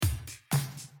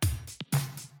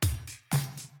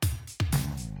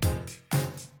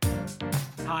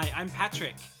Hi, I'm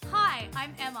Patrick, Hi,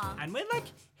 I'm Emma. and we're like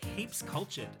heaps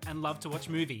cultured and love to watch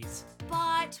movies.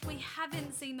 But we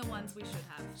haven't seen the ones we should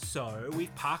have. So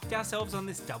we've parked ourselves on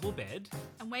this double bed,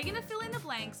 And we're going to fill in the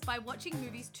blanks by watching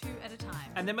movies 2 at a time.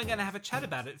 and then we're going to have a chat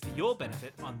about it for your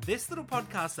benefit on this little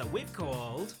podcast that we've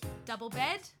called Double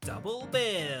bed. Double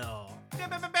Bill.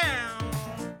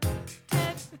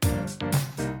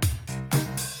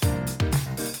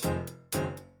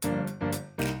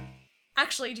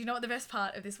 Actually, do you know what the best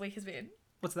part of this week has been?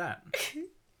 What's that?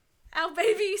 Our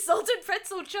baby salted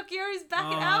pretzel Chocchio is back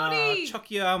at Aldi.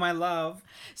 Chocchio, my love.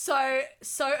 So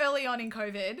early on in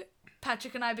COVID,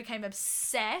 Patrick and I became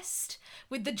obsessed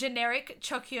with the generic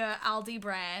Chocchio Aldi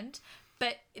brand,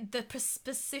 but the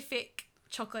specific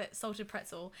chocolate salted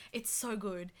pretzel. It's so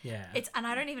good. Yeah. And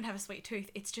I don't even have a sweet tooth.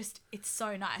 It's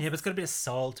so nice. Yeah, but it's got a bit of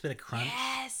salt, a bit of crunch.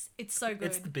 Yes, it's so good.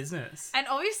 It's the business. And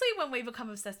obviously when we become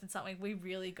obsessed with something, we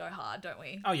really go hard, don't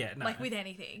we? Oh, yeah, no. Like with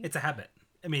anything. It's a habit,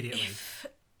 immediately.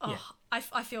 Oh, yeah.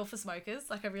 I feel for smokers.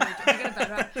 Like I really do. I get a bad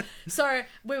rap. So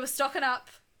we were stocking up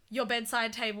your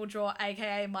bedside table drawer,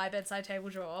 aka my bedside table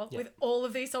drawer, Yeah. with all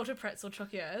of these salted pretzel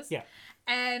Chocchios. Yeah.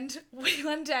 And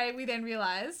one day we then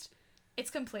realised it's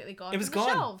completely gone. It was from the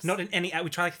gone. shelves. Not in any. We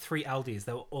tried like 3 Aldis.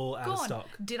 They were all out of Gone. stock.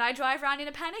 Did I drive around in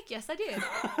a panic? Yes, I did.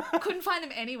 Couldn't find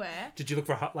them anywhere. Did you look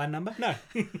for a hotline number? No.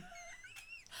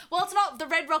 Well, it's not the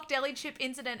Red Rock Deli chip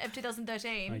incident of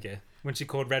 2013. Okay. When she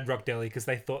called Red Rock Deli because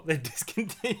they thought they'd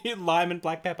discontinued lime and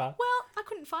black pepper. Well, I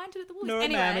couldn't find it at the Woolies. No,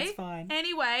 anyway, ma'am, it's fine.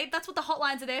 Anyway, that's what the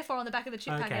hotlines are there for on the back of the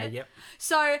chip Okay, packet. yep.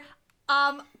 So,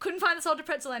 couldn't find the salted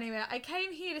pretzel anywhere. I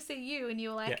came here to see you, and you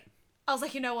were like, Yep. I was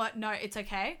like, you know what? No, it's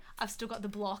okay. I've still got the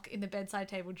block in the bedside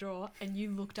table drawer, and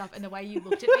you looked up, and the way you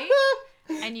looked at me,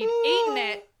 and you'd eaten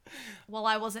it while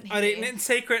I wasn't here. I'd eaten it in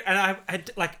secret, and I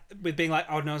had like with being like,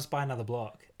 oh no, let's buy another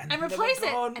block, and then they replace were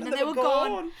it, gone, and then they were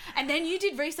gone. And then you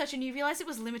did research, and you realised it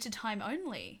was limited time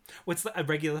only. Well, it's a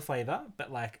regular flavor,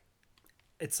 but like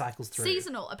it cycles through.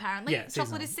 Seasonal, apparently. Yeah, Chocolate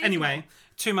seasonal. is seasonal. Anyway,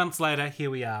 2 months later,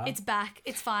 here we are. It's back.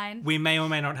 It's fine. We may or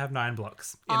may not have 9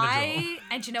 blocks in the drawer.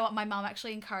 And you know what? My mum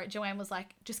actually encouraged. Joanne was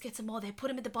like, just get some more there. Put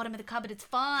them at the bottom of the cupboard. It's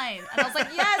fine. And I was like,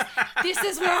 yes, this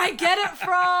is where I get it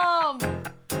from.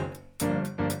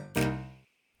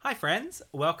 Hi friends,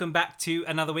 welcome back to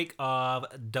another week of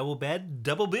Double Bed,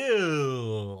 Double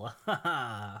Bill.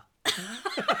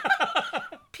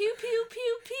 Pew, pew,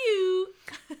 pew, pew.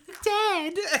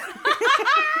 Dead.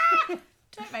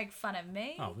 Don't make fun of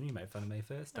me. Oh, you made fun of me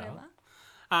first,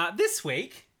 Whatever. This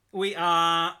week, we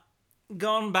are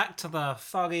gone back to the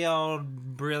foggy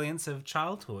old brilliance of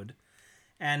childhood.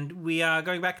 And we are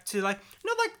going back to, like,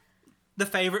 not like the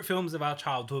favourite films of our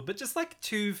childhood, but just like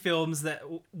 2 films that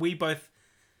we both,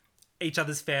 each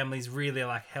other's families really,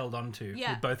 like, held on to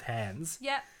Yeah. with both hands.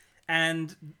 Yep.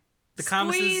 And the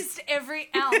calmness is... Squeezed every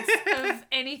ounce of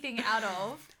anything out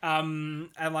of. And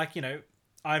like, you know,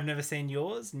 I've never seen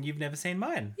yours and you've never seen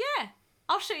mine. Yeah.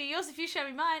 I'll show you yours if you show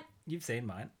me mine. You've seen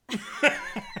mine.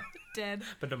 Dead.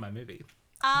 But not my movie.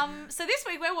 So this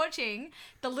week we're watching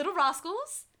The Little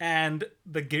Rascals. And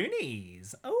The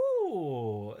Goonies.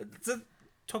 Oh. So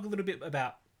talk a little bit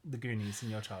about The Goonies in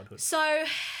your childhood. So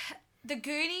The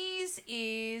Goonies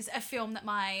is a film that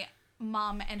my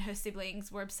mum and her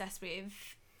siblings were obsessed with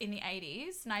in the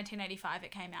 80s. 1985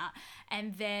 it came out.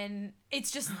 And then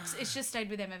it's just stayed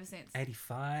with them ever since.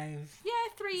 85. Yeah,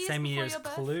 3 years Same before year as your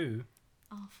birth. Clue.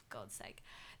 Oh, for God's sake.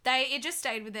 It just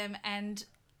stayed with them, and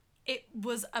it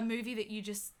was a movie that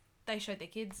they showed their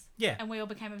kids. Yeah. And we all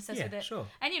became obsessed Yeah, with it. sure.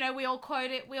 And, you know, we all quote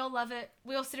it, we all love it,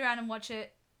 we all sit around and watch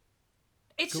it.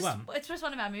 It's Good one. it's just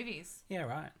one of our movies. Yeah,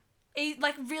 right.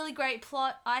 Like, really great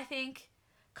plot, I think.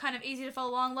 Kind of easy to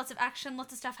follow along. Lots of action.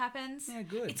 Lots of stuff happens. Yeah,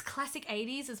 good. It's classic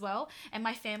 80s as well. And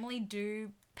my family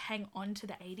do hang on to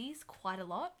the 80s quite a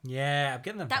lot. Yeah, I'm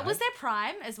getting them. That was their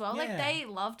prime as well. Like, Yeah. they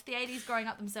loved the 80s growing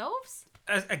up themselves.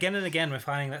 Again and again, we're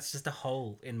finding that's just a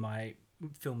hole in my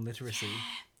film literacy.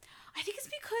 I think it's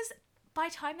because by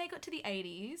the time they got to the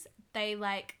 80s, they,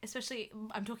 like, especially,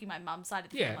 I'm talking my mum's side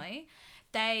of the Yeah. family,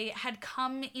 they had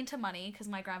come into money because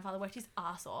my grandfather worked his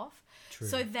ass off. True.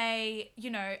 So they, you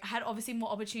know, had obviously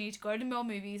more opportunity to go to more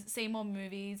movies, see more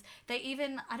movies. They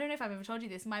even, I don't know if I've ever told you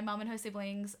this, my mum and her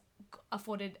siblings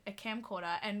afforded a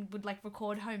camcorder and would, like,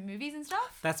 record home movies and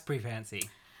stuff. That's pretty fancy.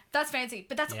 That's fancy,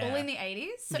 but that's all Yeah. in the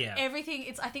 80s. So Yeah. everything,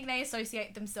 I think they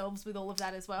associate themselves with all of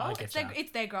that as well. I getcha.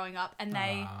 It's their growing up, and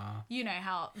they, Aw. you know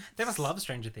how... They must love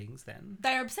Stranger Things then.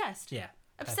 They're obsessed. Yeah.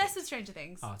 Obsessed perfect. with Stranger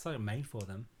Things. Oh, it's like made for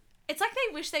them. It's like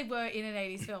they wish they were in an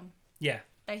 80s film, Yeah.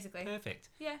 basically. Perfect.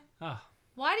 Yeah. Oh.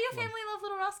 Why do your family love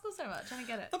Little Rascals so much? I don't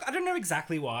get it. Look, I don't know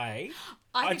exactly why.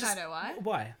 I think I know why.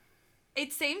 Why?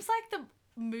 It seems like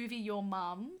movie your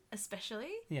mum,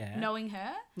 especially, Yeah. knowing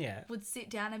her, Yeah. would sit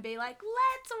down and be like,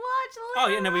 let's watch Oh,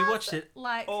 Little yeah, no, we Rascals." watched it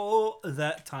Like, all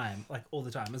the time. Like, all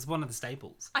the time. It was one of the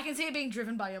staples. I can see it being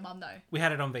driven by your mum, though. We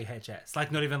had it on VHS.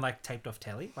 Like, not even, like, taped off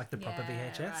telly. Like, the proper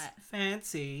Yeah, VHS. right.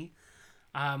 Fancy.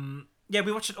 Yeah,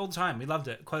 we watched it all the time. We loved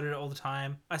it. Quoted it all the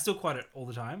time. I still quote it all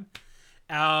the time.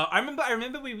 I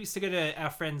remember we used to go to our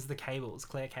friends, the Cables,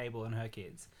 Claire Cable and her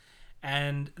kids.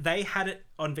 And they had it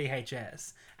on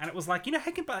VHS. And it was like, you know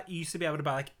how you used to be able to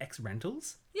buy, like, X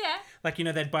rentals? Yeah. Like, you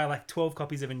know, they'd buy, like, 12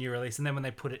 copies of a new release. And then when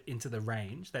they put it into the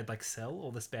range, they'd, like, sell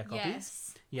all the spare copies.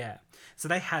 Yes. Yeah. So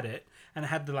they had it. And it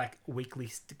had the, like,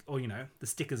 weekly, the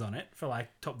stickers on it for, like,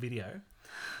 top video.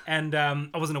 And I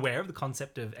wasn't aware of the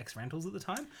concept of X rentals at the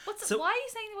time. Why are you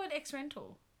saying the word X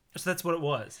rental? So that's what it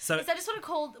was. So Is that just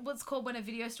what's called when a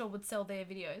video store would sell their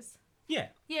videos? yeah.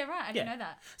 Yeah, right. I didn't know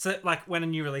that. So like when a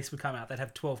new release would come out, they'd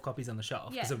have 12 copies on the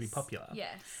shelf because it would be popular.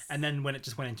 Yes. And then when it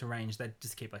just went into range, they'd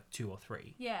just keep like 2 or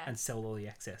 3. Yeah. And sell all the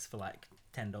excess for like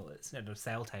 $10 at a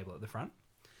sale table at the front.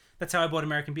 That's how I bought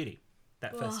American Beauty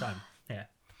that first time. Yeah.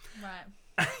 Right.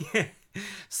 Yeah.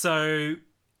 So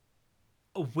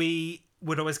we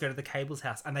would always go to the Cables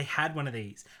house and they had one of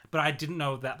these, but I didn't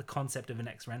know about the concept of an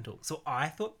X rental. So I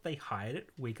thought they hired it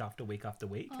week after week after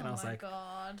week. And I was like,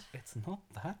 God. it's not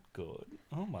that good.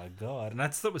 Oh my God. And I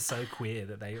just thought it was so queer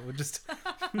that they would just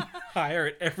hire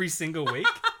it every single week.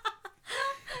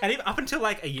 And even up until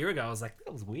like a year ago, I was like,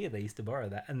 that was weird. They used to borrow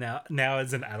that. And now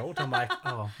as an adult, I'm like,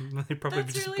 oh, they probably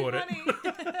That's just really bought funny.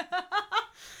 it.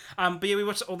 But yeah, we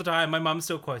watch it all the time. My mum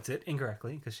still quotes it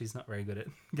incorrectly because she's not very good at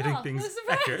getting things what a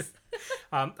surprise.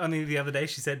 accurate. Only the other day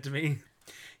she said to me,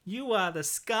 "You are the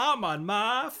scum on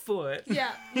my foot."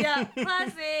 Yeah,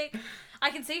 classic. I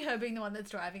can see her being the one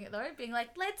that's driving it though, being like,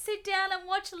 "Let's sit down and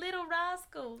watch Little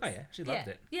Rascals." Oh yeah, she loved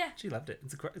it. Yeah, She loved it.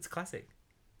 It's a classic.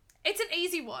 it's an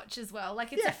easy watch as well.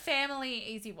 Like it's Yeah. a family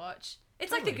easy watch.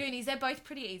 It's like Totally. the Goonies. They're both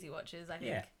pretty easy watches. I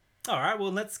think. Yeah. All right.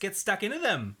 Well, let's get stuck into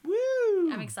them.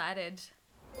 Woo! I'm excited.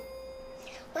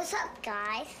 What's up,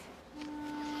 guys?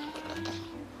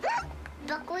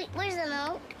 Buckwheat, where's the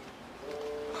note?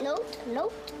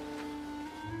 Note?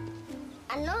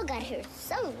 I know I got here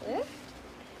somewhere.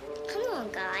 Come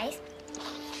on, guys.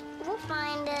 We'll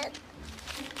find it.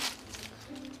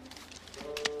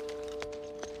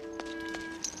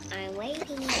 I'm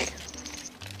waiting.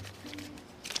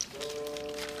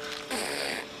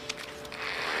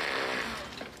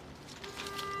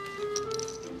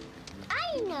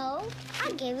 I know.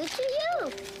 I gave it to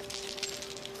you.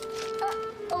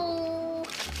 Uh-oh.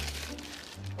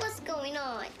 What's going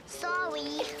on? Sorry.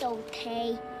 It's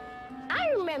okay. I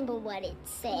remember what it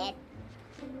said.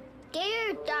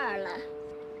 Dear Darla,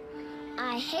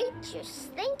 I hate your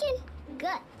stinking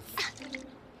guts.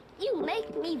 You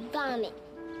make me vomit.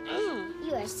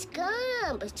 You are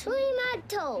scum between my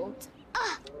toes.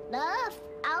 Love,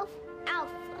 alpha.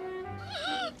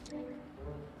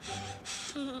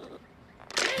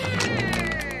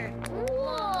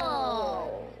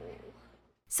 Whoa.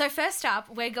 So first up,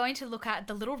 we're going to look at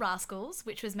The Little Rascals,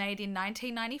 which was made in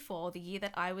 1994, the year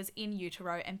that I was in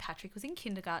utero and Patrick was in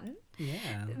kindergarten.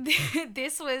 Yeah.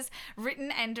 This was written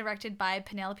and directed by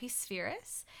Penelope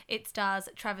Spheris. It stars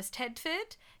Travis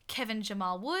Tedford, Kevin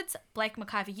Jamal Woods, Blake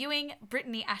McIver Ewing,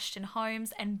 Brittany Ashton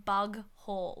Holmes, and Bug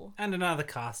Hall. And another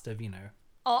cast of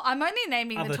Oh, I'm only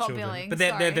naming other the top children, billing. but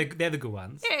sorry. they're the good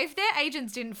ones. Yeah, if their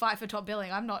agents didn't fight for top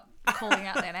billing, I'm not calling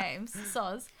out their names.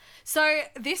 Soz. So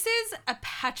this is a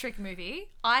Patrick movie.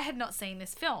 I had not seen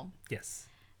this film. Yes.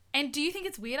 And do you think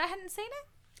it's weird I hadn't seen it?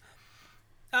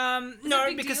 No, a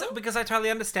big because deal? because I totally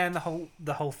understand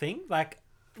the whole thing. Like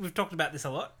we've talked about this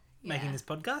a lot making Yeah. this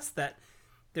podcast, that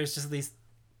there's just these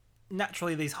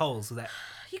holes that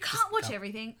You can't watch can't.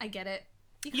 everything. I get it.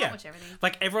 You can't watch everything.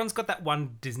 Like everyone's got that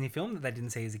one Disney film that they didn't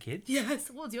see as a kid.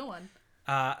 Yes. What was your one?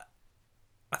 I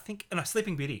think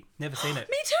Sleeping Beauty. Never seen it.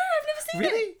 Me too. I've never seen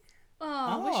Really? it.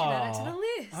 Oh, we should add it to the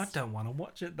list. I don't want to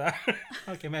watch it though.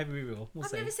 Okay, maybe we will. We'll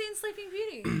I've see. never seen Sleeping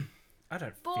Beauty. I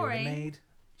don't Boring. feel the need.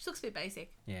 She looks a bit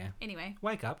basic. Yeah. Anyway.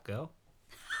 Wake up, girl.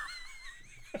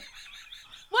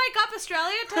 Wake up,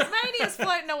 Australia. Tasmania's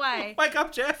floating away. Wake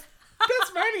up, Jeff.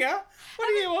 Tasmania. What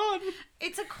are you on?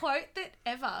 It's a quote that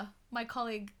my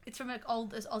colleague, it's from an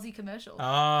old Aussie commercial.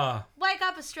 Ah, Wake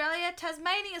up, Australia.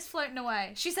 Tasmania's floating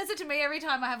away. She says it to me every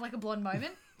time I have like a blonde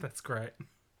moment. that's great.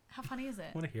 How funny is it?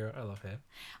 What a hero. I love her.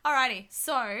 Alrighty.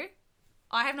 So,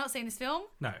 I have not seen this film.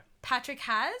 No, Patrick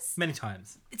has. many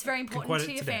times. It's very Can important quote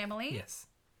to it your death. family. Yes.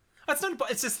 It's not.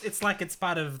 It's just. It's like it's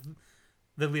part of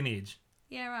the lineage.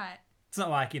 Yeah, right. It's not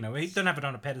like, we don't have it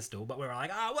on a pedestal, but we're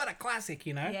like, oh, what a classic,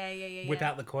 Yeah. Whip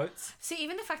out the quotes. See,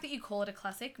 even the fact that you call it a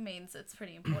classic means it's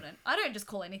pretty important. I don't just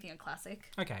call anything a classic.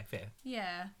 Okay, fair.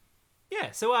 Yeah.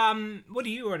 Yeah, so what do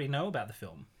you already know about the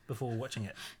film before watching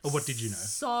it? Or what did you know?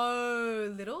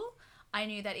 So little. I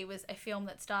knew that it was a film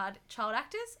that starred child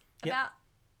actors Yep. about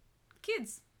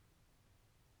kids.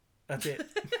 That's it.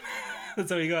 That's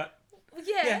all you got.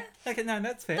 Yeah. Yeah. Okay, no,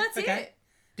 that's fair. That's okay. it.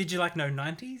 Did you know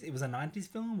 90s? It was a 90s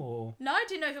film or No, I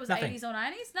didn't know if it was Nothing. 80s or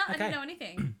 90s. No, I Okay. didn't know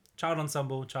anything. child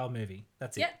ensemble, child movie?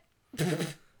 That's it. Yep.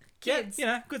 Kids.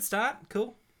 Yeah, good start.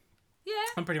 Cool. Yeah.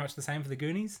 I'm pretty much the same for the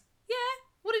Goonies. Yeah.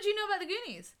 What did you know about the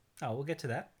Goonies? Oh, we'll get to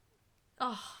that.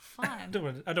 Oh, fine.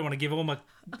 I don't want to give all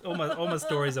my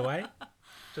stories away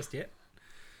just yet.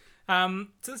 So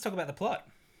let's talk about the plot.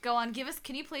 Go on,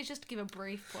 can you please just give a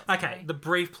brief plot Okay, summary? the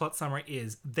brief plot summary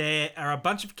is there are a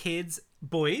bunch of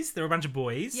boys. There are a bunch of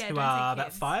boys Yeah, who don't say are about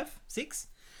kids. 5, 6.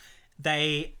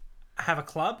 They have a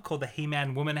club called the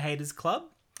He-Man Woman Haters Club.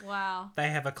 Wow. They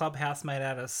have a clubhouse made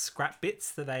out of scrap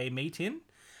bits that they meet in.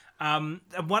 The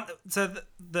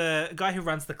guy who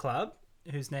runs the club,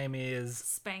 whose name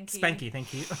is Spanky. Spanky,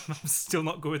 thank you. I'm still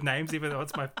not good with names, even though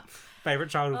it's my favourite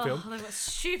childhood film. Oh, they've got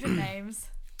stupid names.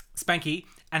 Spanky,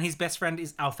 and his best friend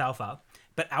is Alfalfa.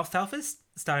 But Alfalfa's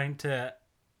starting to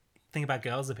think about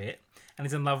girls a bit, and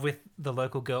he's in love with the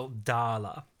local girl,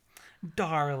 Darla.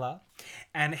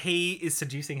 And he is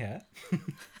seducing her.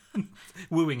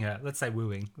 Wooing her. Let's say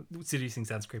wooing. Seducing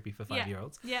sounds creepy for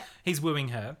 5-year-olds. Yeah. He's wooing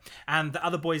her, and the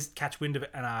other boys catch wind of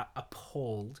it and are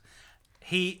appalled.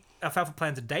 Alfalfa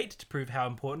plans a date to prove how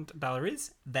important Darla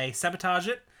is. They sabotage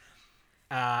it.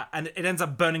 And it ends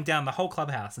up burning down the whole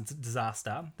clubhouse. It's a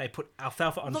disaster. They put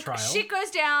Alfalfa on Look, trial. shit goes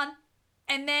down,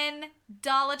 and then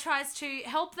Darla tries to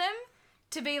help them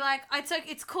to be like,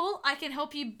 it's cool, I can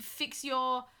help you fix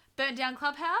your burnt down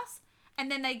clubhouse.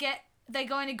 And then they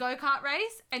go in a go-kart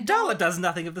race, and Darla does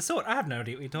nothing of the sort. I have no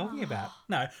idea what you're talking about.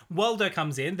 No. Waldo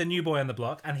comes in, the new boy on the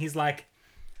block, and he's like,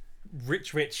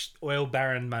 rich oil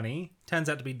baron money. Turns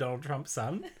out to be Donald Trump's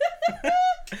son.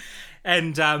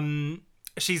 And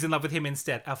she's in love with him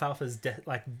instead. Alfalfa's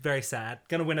very sad.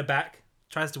 Gonna win her back.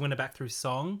 Tries to win her back through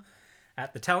song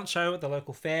at the talent show at the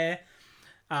local fair.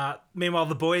 Meanwhile,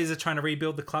 the boys are trying to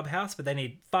rebuild the clubhouse, but they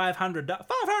need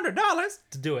 $500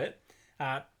 to do it.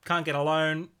 Can't get a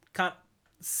loan. Can't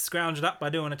scrounge it up by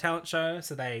doing a talent show.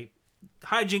 So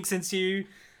hijinks ensue.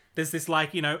 There's this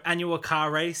annual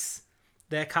car race.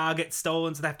 Their car gets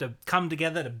stolen, so they have to come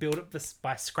together to build it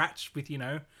by scratch with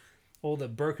all the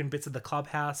broken bits of the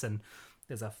clubhouse, and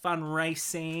there's a fun race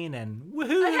scene, and woohoo!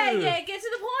 Okay, yeah, get to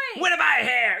the point. Win my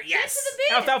hair! Yes! Get to the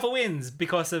bit. Alfalfa wins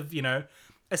because of,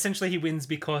 essentially he wins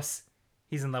because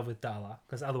he's in love with Darla,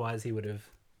 because otherwise he would have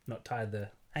not tied the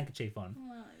handkerchief on. Oh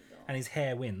my God. And his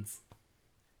hair wins.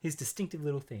 His distinctive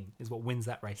little thing is what wins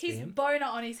that race for His him. boner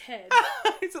on his head.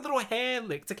 It's a little hair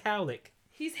lick. It's a cow lick.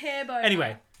 His hair boner.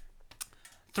 Anyway,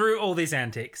 through all these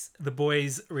antics, the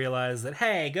boys realise that,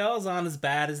 hey, girls aren't as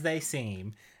bad as they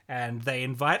seem. And they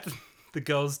invite the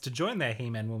girls to join their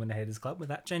He-Man Woman Haters Club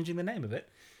without changing the name of it.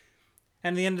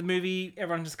 And at the end of the movie,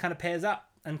 everyone just kind of pairs up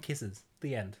and kisses.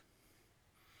 The end.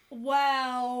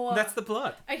 Wow. That's the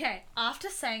plot. Okay, after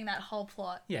saying that whole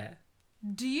plot, Yeah.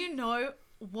 do you know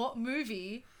what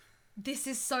movie this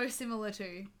is so similar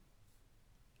to?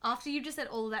 After you just said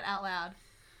all of that out loud,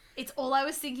 it's all I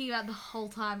was thinking about the whole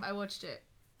time I watched it.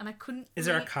 And I couldn't... Is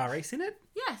there a car race in it?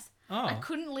 Yes. Oh. I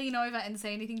couldn't lean over and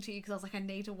say anything to you because I was like, I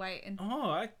need to wait. And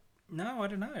Oh, no, I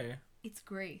don't know. it's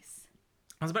Grease.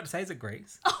 I was about to say, is it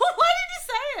Grease? Oh, why did you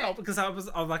say it? Oh, because I was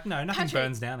like, no, nothing Patrick.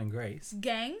 burns down in Grease.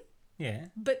 Gang, Yeah.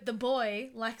 but the boy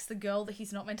likes the girl that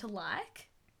he's not meant to like.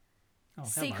 Oh,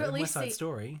 Secretly hello. West Side see-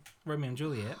 Story. Romeo and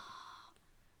Juliet.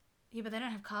 Yeah, but they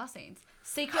don't have car scenes.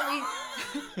 Secretly...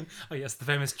 Oh, yes, the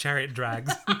famous chariot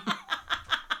drags.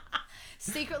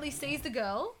 secretly sees the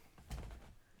girl,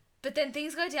 but then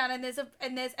things go down and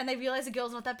and they realize the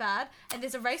girl's not that bad, and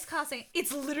there's a race car scene.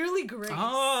 It's literally Grease.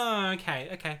 Oh,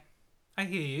 okay. I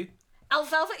hear you.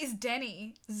 Alfalfa is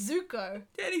Danny Zuko.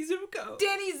 Danny Zuko.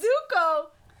 Danny Zuko.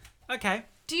 Okay.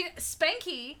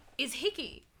 Spanky is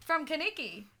Hickey from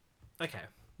Kaneki. Okay.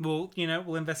 Well,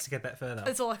 we'll investigate that further.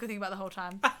 That's all I could think about the whole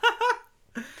time.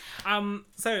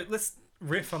 So let's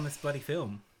riff on this bloody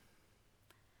film.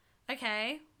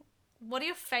 Okay, what are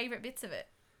your favourite bits of it?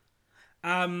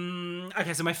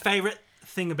 Okay, so my favourite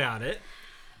thing about it,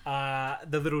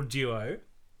 the little duo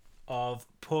of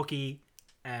Porky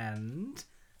and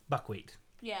Buckwheat.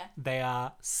 Yeah. They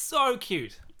are so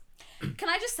cute. Can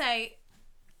I just say,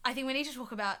 I think we need to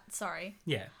talk about. Sorry.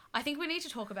 Yeah. I think we need to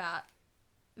talk about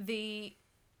the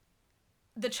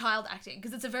the child acting,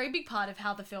 because it's a very big part of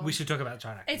how the film... We should talk about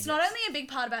child acting. It's not only a big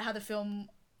part about how the film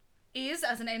is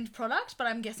as an end product, but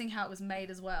I'm guessing how it was made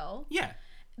as well. Yeah.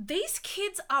 These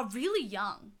kids are really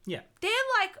young. Yeah. They're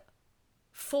like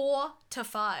 4 to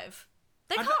 5.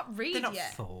 They can't read They're not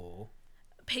yet. 4.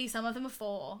 Some of them are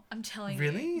 4. I'm telling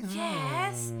Really? you.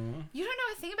 Yes. Oh. You don't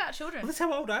know a thing about children. Well, that's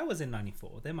how old I was in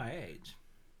 94. They're my age.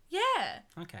 Yeah.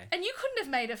 Okay. And you couldn't have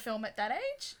made a film at that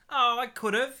age. Oh, I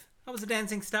could have. I was a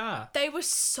dancing star. They were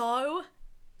so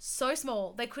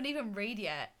small. They couldn't even read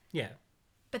yet. Yeah.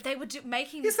 But they were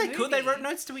making Yes, this they could. They movie. wrote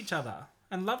notes to each other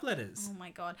and love letters. Oh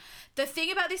my god. The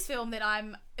thing about this film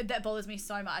that bothers me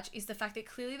so much is the fact that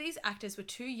clearly these actors were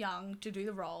too young to do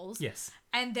the roles. Yes.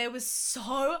 And there was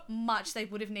so much they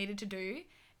would have needed to do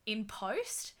in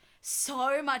post.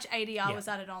 So much ADR was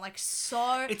added on. Like,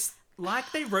 so... It's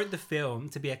like they wrote the film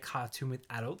to be a cartoon with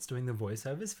adults doing the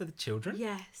voiceovers for the children.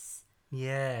 Yes.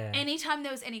 Yeah. Anytime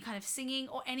there was any kind of singing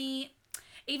or any...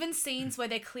 Even scenes where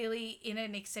they're clearly in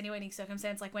an extenuating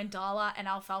circumstance, like when Darla and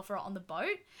Alfalfa are on the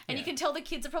boat, and you can tell the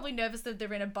kids are probably nervous that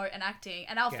they're in a boat and acting,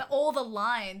 and all the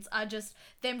lines are just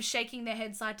them shaking their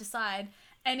head side to side,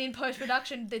 and in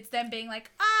post-production, it's them being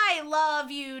like, I love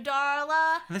you,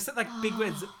 Darla. And they said like big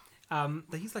words.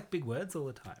 They use like big words all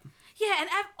the time. Yeah, and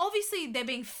obviously they're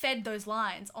being fed those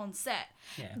lines on set.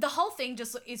 Yeah. The whole thing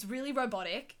just is really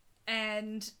robotic,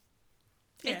 and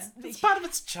It's part of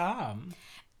its charm.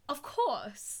 Of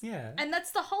course. Yeah. And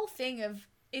that's the whole thing of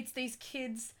it's these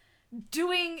kids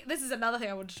doing... This is another thing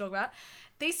I wanted to talk about.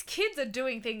 These kids are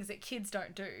doing things that kids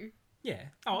don't do. Yeah.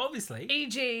 Oh, obviously.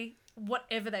 E.g.,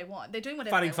 whatever they want. They're doing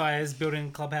whatever Fighting they fires, building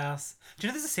a clubhouse. Do you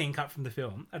know there's a scene cut from the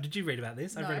film? Did you read about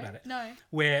this? want. I read about it. No.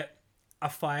 Where a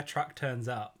fire truck turns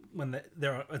up when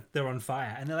they're on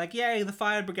fire, and they're like, "Yay, the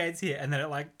fire brigade's here!" And then it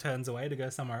like turns away to go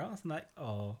somewhere else, and like,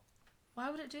 "Oh, Why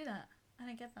would it do that? I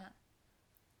don't get that.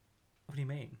 what do you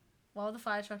mean?" Why would the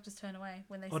fire truck just turn away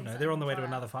when they see Oh no, something they're on the way fire? to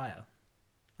another fire.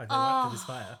 Like they went to this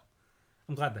fire.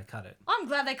 I'm glad they cut it. I'm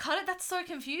glad they cut it. That's so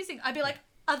confusing. I'd be like,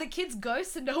 are the kids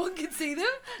ghosts and no one can see them?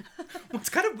 Well, it's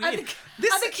kind of Are weird.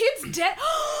 the kids dead?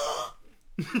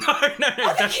 No.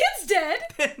 Are the kids dead?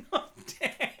 They're not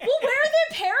dead. Well, where are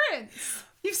their parents?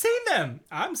 You've seen them.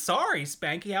 I'm sorry,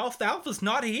 Spanky. Alfalfa's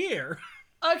not here.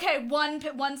 Okay,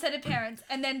 one set of parents,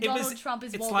 and then Donald Trump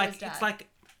is Waldo's dad. It's like,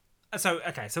 so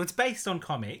it's based on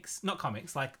comics, not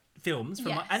comics, like films from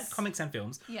Yes. and comics and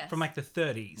films Yes. from like the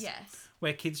 30s. Yes.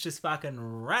 Where kids just fucking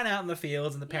ran out in the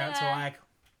fields and the parents were Yeah. like,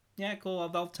 yeah, cool,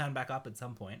 they'll turn back up at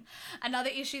some point. Another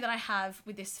issue that I have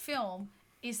with this film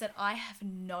is that I have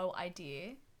no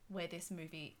idea where this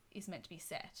movie is meant to be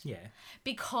set. Yeah.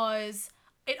 Because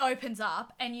it opens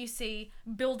up and you see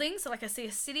buildings, so like I see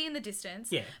a city in the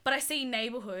distance, Yeah. but I see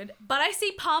neighborhood, but I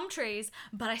see palm trees,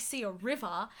 but I see a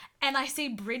river, and I see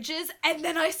bridges, and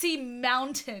then I see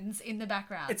mountains in the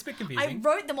background. It's a bit I confusing.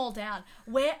 wrote them all down.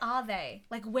 Where are they?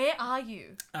 Like, where are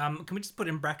you? Can we just put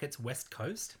in brackets West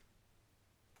Coast?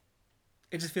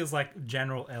 It just feels like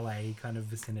general LA kind of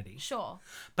vicinity. Sure.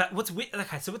 But what's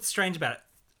strange about it?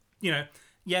 You know,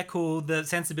 yeah, cool, the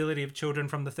sensibility of children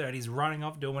from the 30s running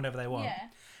off, doing whatever they want. Yeah.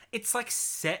 It's like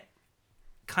set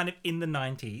kind of in the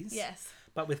 90s. Yes.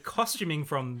 But with costuming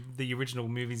from the original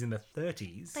movies in the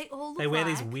 30s. They all look They wear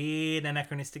these like- weird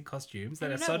anachronistic costumes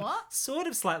that And are you know what? sort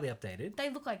of slightly updated. They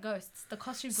look like ghosts. The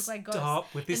costumes look like ghosts.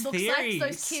 Stop with this It looks theory.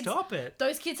 Like those kids, Stop it.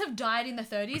 Those kids have died in the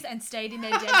 30s and stayed in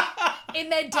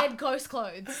their dead ghost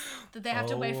clothes that they have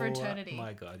to wear for eternity. Oh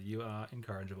my god, you are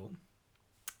incorrigible.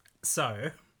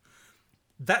 So,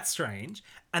 that's strange.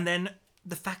 And then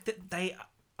the fact that they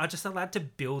are just allowed to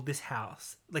build this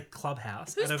house, like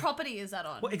clubhouse. Whose property is that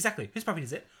on? Well, exactly. Whose property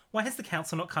is it? Why has the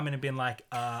council not come in and been like,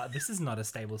 this is not a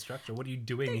stable structure. What are you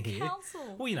doing here?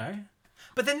 council. Well, you know.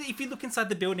 But then if you look inside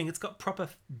the building, it's got proper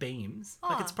beams.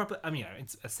 Like Oh. it's proper, I mean, you know,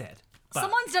 it's a set. But,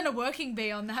 Someone's done a working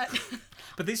bee on that.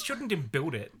 but these children didn't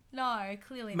build it. No,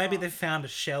 clearly Maybe not. they found a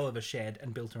shell of a shed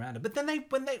and built around it. But then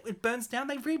when it burns down,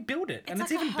 they rebuild it. And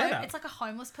it's like even a better. It's like a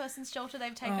homeless person's shelter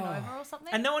they've taken over or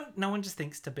something. And no one just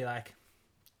thinks to be like,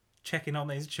 checking on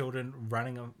these children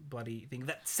running a bloody thing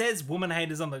that says woman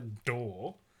haters on the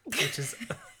door, which is...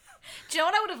 Do you know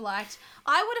what I would have liked?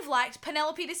 I would have liked,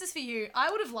 Penelope, this is for you.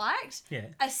 I would have liked Yeah.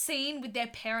 a scene with their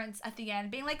parents at the end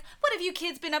being like, what have you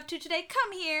kids been up to today?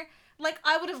 Come here. Like,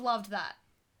 I would have loved that.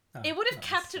 It would have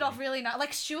capped it off really nice,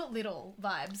 like Stuart Little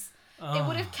vibes. It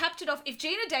would have capped it off if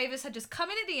Gina Davis had just come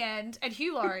in at the end and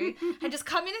Hugh Laurie had just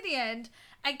come in at the end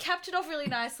and capped it off really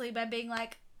nicely by being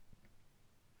like,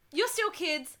 you're still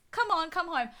kids, come on, come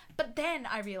home. But then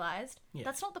I realised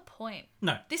that's not the point.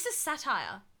 No. This is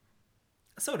satire.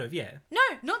 Sort of, yeah. No,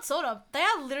 not sort of. They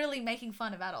are literally making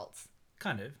fun of adults.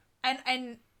 Kind of.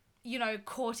 And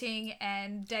courting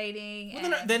and dating.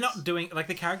 Well, they're not doing, like,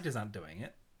 the characters aren't doing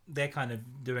it. They're kind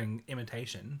of doing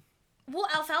imitation. Well,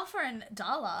 Alfalfa and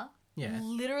Darla Yeah.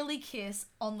 literally kiss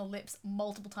on the lips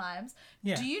multiple times.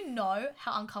 Yeah. Do you know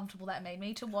how uncomfortable that made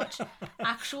me to watch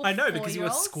actual I know, because you were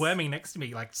 4-year-olds? squirming next to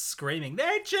me, like, screaming,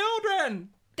 they're children!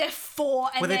 They're 4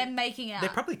 and Well, they're making out. They're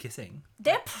probably kissing.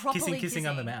 They're properly Kissing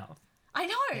on the mouth. I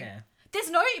know. Yeah. There's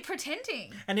no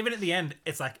pretending. And even at the end,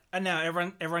 it's like, and now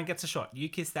everyone gets a shot. You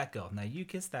kiss that girl. Now you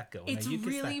kiss that girl. It's now you kiss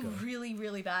really, that girl. really,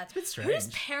 really bad. It's a bit strange. Whose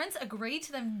parents agreed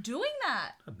to them doing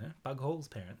that? I don't know. Bug Hall's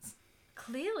parents.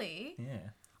 Clearly. Yeah.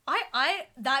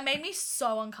 That made me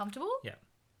so uncomfortable. Yeah.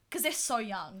 Because they're so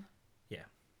young. Yeah.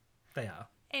 They are.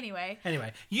 Anyway.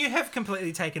 Anyway, you have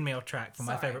completely taken me off track from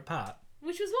my Sorry. favourite part,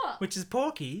 Which was what? which is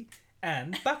Porky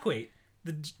and Buckwheat.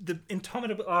 The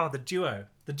indomitable, the duo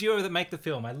that make the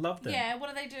film. I love them. Yeah, what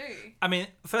do they do? I mean,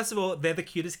 first of all, they're the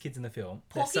cutest kids in the film.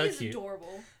 Porky they're so is cute.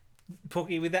 adorable.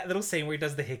 Porky with that little scene where he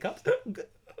does the hiccups,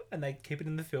 and they keep it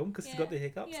in the film because he's got the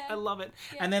hiccups. yeah, I love it.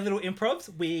 yeah. And their little improvs.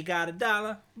 We got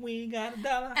 $1. We got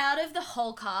 $1. Out of the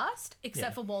whole cast, except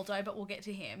Yeah. for Waldo, but we'll get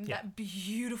to him, Yeah. that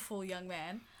beautiful young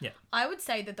man, Yeah. I would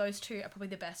say that those two are probably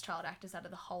the best child actors out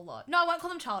of the whole lot. No, I won't call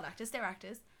them child actors. They're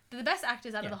actors. They're the best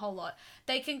actors out of Yeah. the whole lot.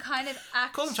 They can kind of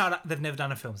act... Call them child. They've never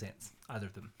done a film since, either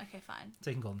of them. Okay, fine. So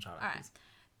you can call them child All right. actors.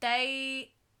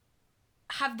 They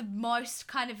have the most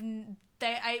kind of...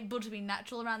 They're able to be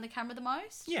natural around the camera the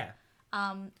most. Yeah.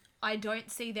 I don't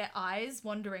see their eyes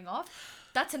wandering off.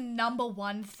 That's a number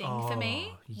one thing for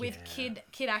me with yeah.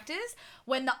 kid actors.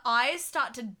 When the eyes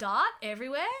start to dart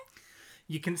everywhere...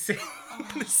 You can see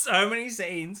there's so many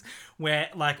scenes where,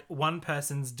 like, one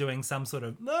person's doing some sort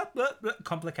of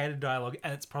complicated dialogue,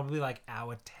 and it's probably like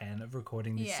hour 10 of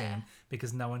recording this Yeah. scene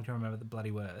because no one can remember the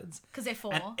bloody words. Because they're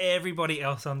 4. And everybody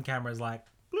else on camera is like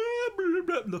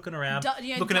looking around,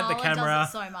 looking at the Darla camera, does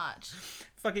it so much.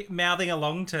 fucking mouthing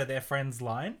along to their friend's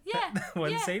line. Yeah, That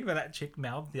one yeah. scene where that chick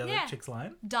mouthed the other Yeah. chick's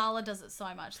line. Darla does it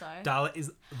so much, though. Darla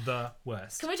is the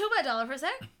worst. Can we talk about Darla for a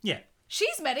sec? Yeah.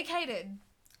 She's medicated.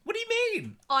 What do you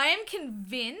mean? I am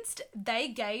convinced they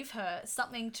gave her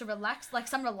something to relax, like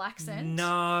some relaxant.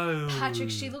 No.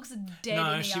 Patrick, she looks dead in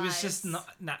No, the she was eyes. just not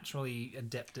naturally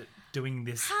adept at doing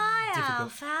this Hi, difficult.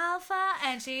 Alfalfa,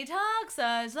 and she talks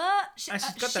so slow. And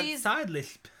she's got that side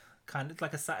lisp, kind of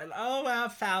like a side. Oh,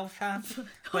 alfalfa,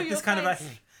 like your this kind face.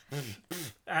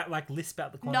 of like lisp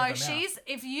out the corner No, of her mouth. she's.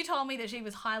 If you told me that she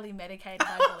was highly medicated,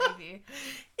 I believe you.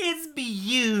 It's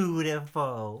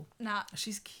beautiful. Nah.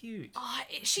 She's cute. Oh,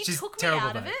 she She's took me terrible,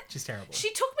 out of though. it. She's terrible.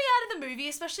 She took me out of the movie,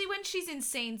 especially when she's in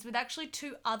scenes with actually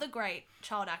 2 other great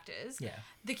child actors. Yeah.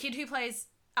 The kid who plays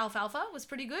Alfalfa was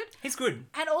pretty good. He's good.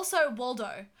 And also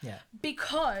Waldo. Yeah.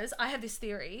 Because I have this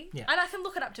theory, Yeah. and I can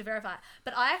look it up to verify,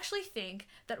 but I actually think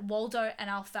that Waldo and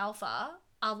Alfalfa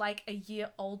are like a year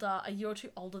or 2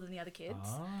 older than the other kids.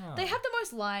 Ah. They have the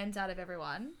most lines out of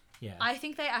everyone. Yeah. I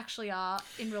think they actually are,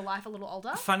 in real life, a little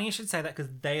older. Funny you should say that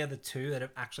because they are the 2 that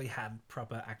have actually had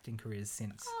proper acting careers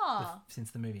since Oh.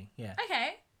 since the movie. Yeah.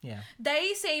 Okay. Yeah.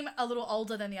 They seem a little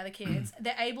older than the other kids.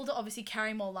 They're able to obviously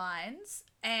carry more lines,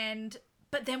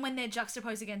 but then when they're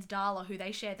juxtaposed against Darla, who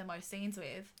they share the most scenes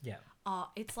with, Yeah.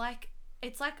 it's like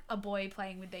a boy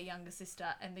playing with their younger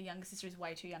sister, and the younger sister is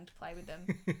way too young to play with them.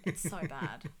 It's so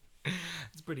bad.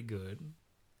 It's pretty good.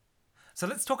 So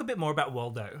let's talk a bit more about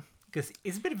Waldo because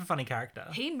he's a bit of a funny character.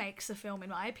 He makes the film, in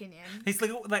my opinion. He's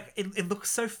like it looks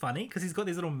so funny because he's got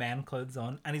these little man clothes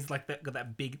on and he's like got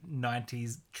that big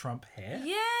 90s Trump hair.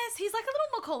 Yes, he's like a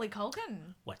little Macaulay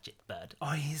Culkin. Watch it, bud. Oh,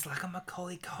 he's like a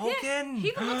Macaulay Culkin. Yeah, he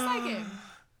even looks like him.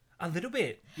 A little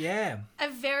bit, yeah. A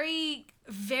very,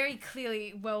 very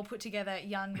clearly well put together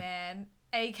young man,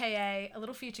 aka a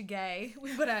little future gay.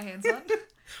 We put our hands on.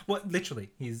 What? Literally,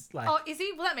 he's like. Oh, is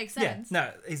he? Well, that makes yeah. sense.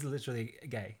 No, he's literally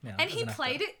gay now. And as he an actor.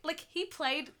 played it like he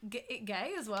played it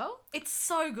gay as well. It's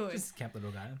so good. Just camp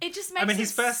little guy. It just makes. I mean,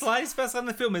 his first line in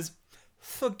the film is,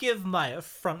 "Forgive my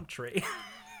effrontery,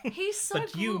 He's so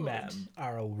but you, good. ma'am,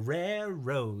 are a rare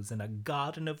rose in a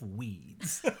garden of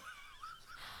weeds."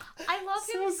 I love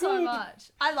So him so good.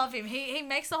 much. I love him. He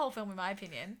makes the whole film, in my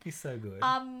opinion. He's so good.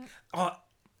 Um,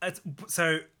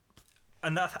 So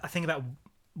another thing about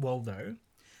Waldo.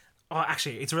 Oh,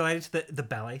 actually, it's related to the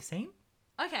ballet scene.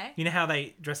 okay. You know how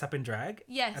they dress up in drag?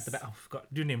 Yes. At the oh,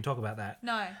 forgot. Didn't even talk about that.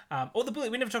 No. Or the bully.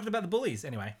 We never talked about the bullies.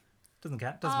 Anyway, doesn't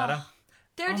count. Doesn't matter.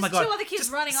 There are Oh just my God. 2 other kids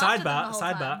Just running after them the whole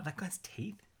sidebar. time. That guy's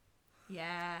teeth.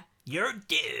 Yeah. You're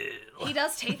due. He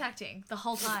does teeth acting the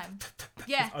whole time.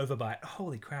 Yeah. Overbite.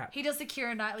 Holy crap. He does the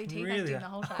Keira Knightley teeth Really? acting the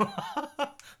whole time.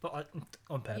 But like,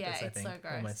 on purpose, Yeah, I it's think. so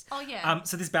gross. Almost. Oh, yeah.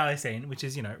 So this ballet scene, which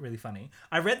is, really funny.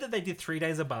 I read that they did 3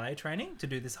 days of ballet training to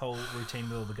do this whole routine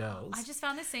with all the girls. I just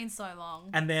found this scene so long.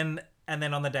 And then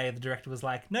on the day, the director was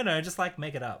like, no, just like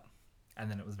make it up. And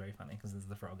then it was very funny because there's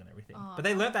the frog and everything. Oh, but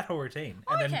they learnt that whole routine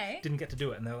and okay. then didn't get to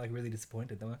do it. And they were like really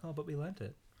disappointed. They were like, oh, but we learnt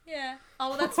it. Yeah. Oh,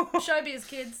 well, that's showbiz,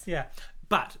 kids. Yeah.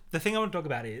 But the thing I want to talk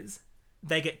about is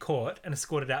they get caught and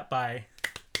escorted out by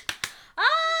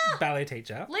ballet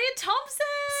teacher. Leah Thompson!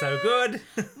 So good.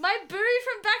 My boo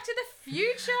from Back to the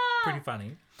Future! Pretty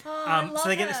funny. Oh, I love so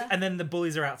they get her. and then the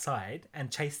bullies are outside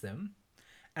and chase them.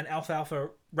 And Alfalfa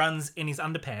runs in his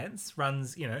underpants,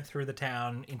 runs, through the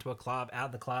town, into a club, out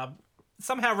of the club.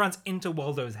 Somehow runs into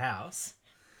Waldo's house,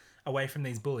 away from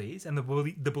these bullies, and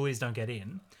the bullies don't get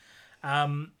in.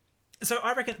 So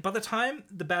I reckon by the time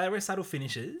the ballet recital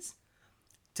finishes,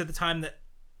 to the time that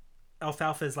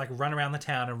Alfalfa's like run around the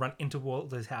town and run into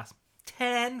Waldo's house,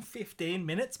 10, 15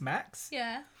 minutes max.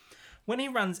 Yeah. When he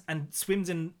runs and swims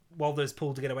in Waldo's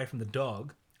pool to get away from the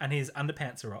dog, and his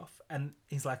underpants are off, and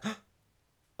he's like,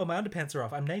 oh, my underpants are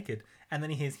off, I'm naked. And then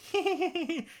he hears,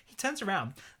 he turns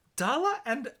around. Darla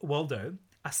and Waldo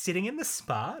are sitting in the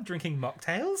spa drinking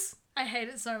mocktails. I hate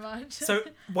it so much. So,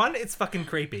 one, it's fucking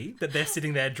creepy that they're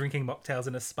sitting there drinking mocktails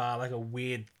in a spa like a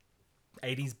weird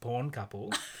 80s porn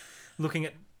couple, looking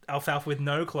at Alfalfa with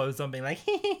no clothes on, being like,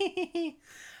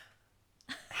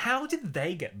 how did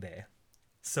they get there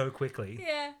so quickly?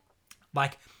 Yeah.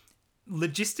 Like,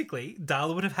 logistically,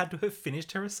 Darla would have had to have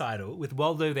finished her recital with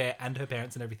Waldo there and her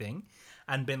parents and everything,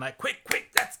 and been like, quick,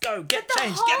 let's go, get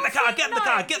changed, get in the car, get in the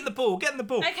car, get in the pool, get in the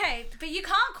pool. Okay, but you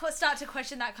can't start to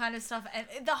question that kind of stuff.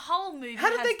 And the whole movie. How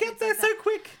did has they get bits there like so that.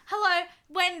 quick? Hello,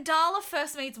 when Darla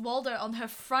first meets Waldo on her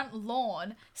front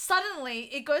lawn, suddenly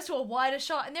it goes to a wider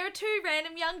shot, and there are two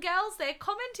random young girls there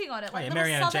commenting on it, like yeah, little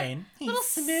Marianne and southern, Jane. little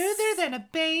Smoother than a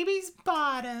baby's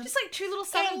bottom. just like two little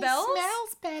southern And bells.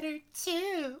 smells better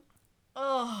too.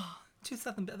 Oh, Two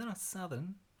southern, they're not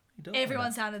southern. You don't everyone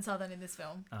know sounded southern in this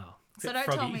film, that. Oh, so except don't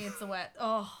tell Froggy. me it's the wet.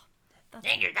 Oh,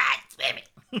 And you're not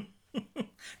swimming. Do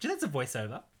you know that's a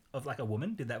voiceover of like a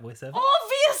woman did that voiceover?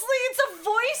 obviously it's a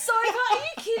voiceover. Are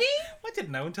you kidding? I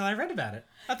didn't know until I read about it.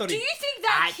 I thought Do he... you think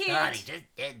that I kid? thought he just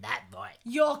did that voice.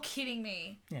 You're kidding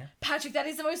me. Yeah. Patrick, that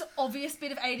is the most obvious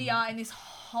bit of ADR in this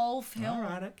whole film. All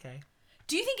right, okay.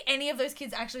 Do you think any of those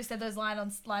kids actually said those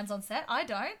lines on set? I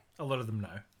don't. A lot of them know.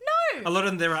 No. A lot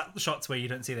of them, there are shots where you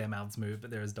don't see their mouths move,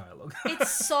 but there is dialogue.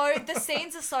 It's so, the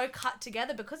scenes are so cut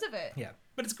together because of it. Yeah,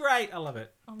 but it's great. I love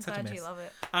it. I'm Such a glad you mess. love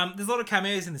it. There's a lot of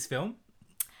cameos in this film.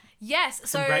 Yes,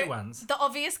 so great ones. the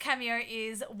obvious cameo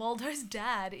is Waldo's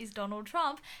dad is Donald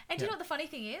Trump. And do you Yeah. know what the funny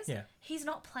thing is? Yeah. He's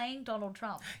not playing Donald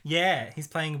Trump. Yeah, he's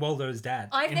playing Waldo's dad.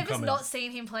 I've in never Commas. not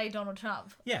seen him play Donald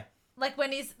Trump. Yeah, Like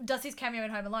when he does his cameo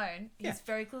in Home Alone, he's Yeah.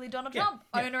 very clearly Donald Yeah, Trump,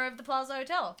 yeah. owner of the Plaza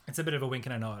Hotel. it's a bit of a wink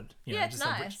and a nod. You know, Yeah, it's just a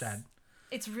nice. rich dad.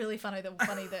 It's really funny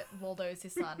that Waldo is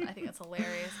his son. I think that's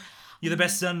hilarious. You're the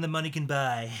best son the money can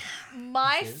buy.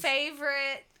 My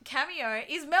favorite cameo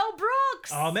is Mel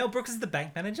Brooks. Oh, Mel Brooks is the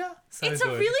bank manager. So It's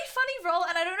good. a really funny role,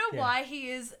 and I don't know Yeah. why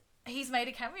he's made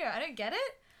a cameo. I don't get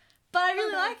it, but I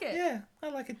really like it. Yeah, I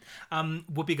like it.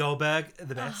 Whoopi Goldberg,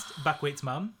 the best. Buckwheat's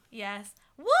mum. Yes.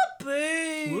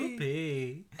 Whoopee.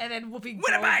 Whoopi. And then Whoopi.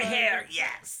 What am I Goldberg. here?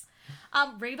 Yes.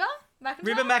 Reba McEntire.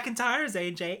 Reba McEntire is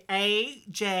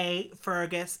AJ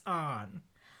Fergus on.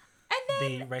 And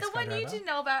then the race the car one you driver. didn't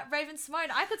know about, Raven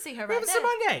Simone. I could see her right Raven there.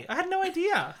 Simone. I had no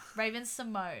idea. Raven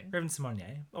Simone. Raven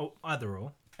Simone. Oh, either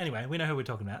or. Anyway, we know who we're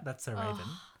talking about. That's Sir Raven.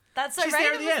 That's so She's Raven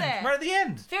there at the was end. there. Right at the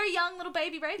end. Very young little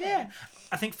baby Raven. Yeah.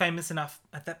 I think famous enough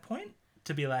at that point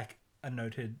to be like a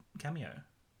noted cameo.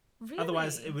 Really?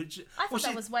 Otherwise, it would. I thought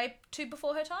that was way too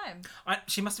before her time.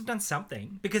 She must have done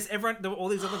something because everyone, there were all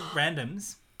these other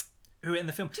randoms who were in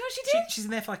the film. Do you know what she did? She's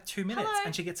in there for like 2 minutes Hello?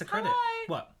 and she gets a credit.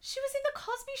 Hello? What? She was in the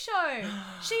Cosby Show.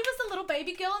 She was the little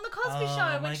baby girl in the Cosby Show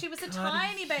Oh when my she was a God,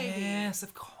 tiny baby. Yes,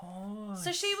 of course.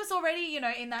 So she was already,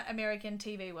 in that American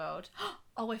TV world.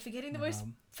 Oh, we're forgetting the most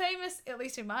famous, at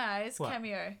least in my eyes, What?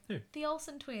 cameo. Who? The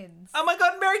Olsen twins. Oh my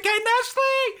God, Mary Kate and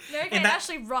Ashley! Mary Kate In and that-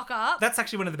 Ashley rock up. That's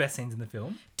actually one of the best scenes in the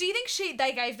film. Do you think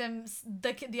they gave them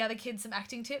the other kids some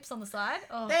acting tips on the side?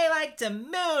 Oh, They like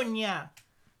ammonia.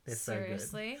 They're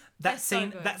seriously? so good. They're so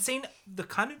good. That scene, the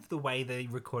kind of the way they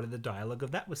recorded the dialogue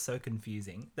of that was so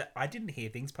confusing that I didn't hear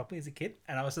things properly as a kid,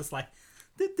 and I was just like,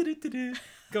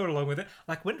 going along with it.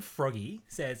 Like when Froggy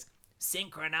says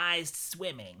synchronized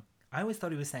swimming, I always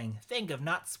thought he was saying think of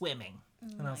not swimming,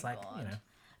 and I was like, God. you know, Do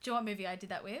you know what movie I did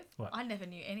that with? What? I never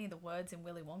knew any of the words in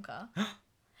Willy Wonka.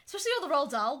 Especially all the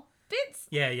Roald Dahl bits.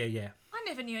 Yeah, yeah, yeah. I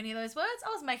never knew any of those words. I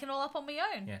was making it all up on my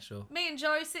own. Yeah, sure. Me and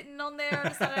Joe sitting on there on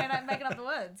a Saturday night making up the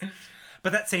words.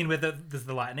 But that scene where there's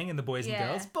the lightning and the boys and Yeah.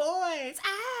 girls. Boys!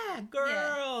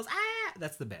 Girls!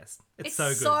 That's the best. It's so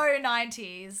good. so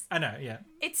 90s. I know, yeah.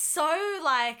 It's so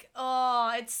like,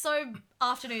 it's so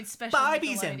afternoon special.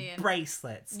 Barbies and Nickelodeon.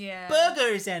 bracelets. Yeah.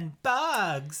 Burgers and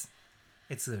bugs.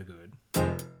 It's so good.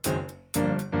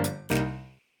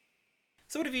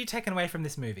 So what have you taken away from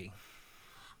this movie?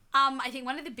 I think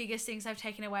one of the biggest things I've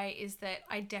taken away is that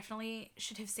I definitely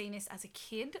should have seen this as a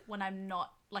kid when I'm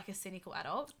not like a cynical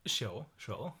adult. Sure.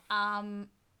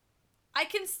 I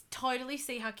can totally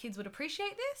see how kids would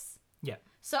appreciate this. Yeah.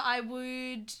 So I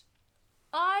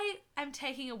am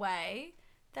taking away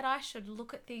that I should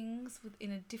look at things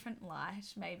in a different light,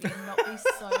 maybe, and not be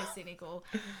so cynical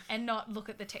and not look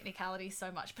at the technicality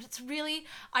so much. But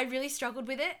I really struggled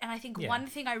with it. And I think one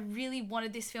thing I really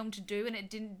wanted this film to do, and it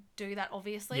didn't do that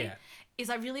obviously, is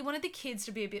I really wanted the kids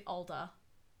to be a bit older.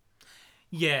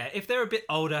 Yeah, if they're a bit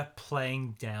older,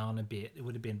 playing down a bit, it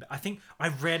would have been... I think I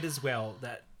read as well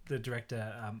that the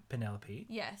director, Penelope,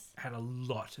 Yes. had a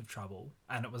lot of trouble.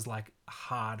 And it was like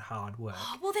hard work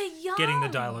Well, they're young. getting the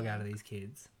dialogue out of these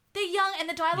kids. They're young, and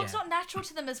the dialogue's Yeah. not natural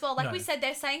to them as well. Like No. we said,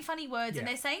 they're saying funny words, and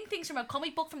Yeah. they're saying things from a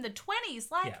comic book from the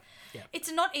 20s. Like, Yeah. it's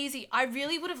not easy. I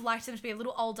really would have liked them to be a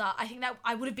little older. I think that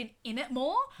I would have been in it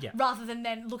more, Yeah. rather than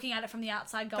then looking at it from the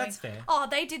outside going, That's fair. oh,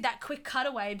 they did that quick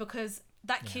cutaway because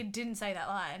that kid didn't say that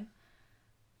line.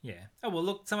 Yeah. Oh, well,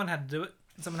 look, someone had to do it.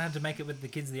 Someone had to make it with the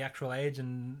kids the actual age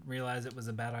and realise it was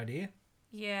a bad idea.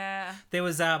 Yeah. There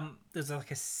was like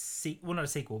not a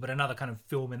sequel, but another kind of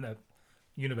film in the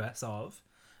universe of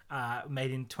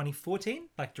made in 2014,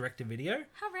 like direct to video,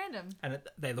 How random. and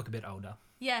they look a bit older.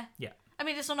 Yeah. Yeah. I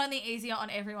mean, it's not only easier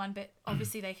on everyone, but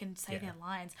obviously they can say Yeah. their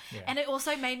lines. Yeah. And it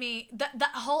also made me... That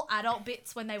whole adult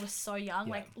bits when they were so young,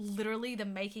 Yeah. like literally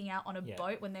them making out on a Yeah.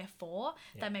 boat when they're 4,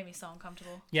 Yeah. that made me so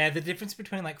uncomfortable. Yeah, the difference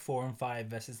between like 4 and 5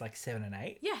 versus like 7 and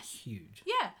 8. Yes. Huge.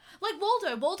 Yeah. Like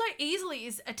Waldo. Waldo easily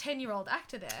is a 10-year-old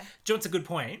actor there. Do you know what's a good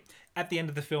point? At the end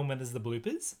of the film when there's the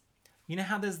bloopers, you know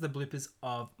how there's the bloopers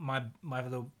of my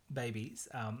little babies,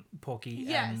 Porky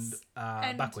Yes.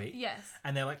 and Buckwheat? Yes.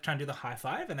 And they're like trying to do the high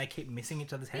five and they keep missing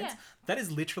each other's heads. Yeah. That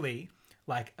is literally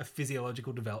like a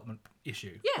physiological development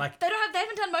issue. Yeah. Like they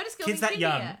haven't done motor skills kids in that kinder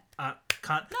young yet.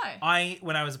 can't. No.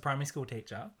 When I was a primary school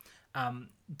teacher,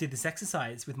 did this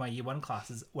exercise with my year 1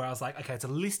 classes where I was like, okay, it's a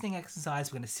listening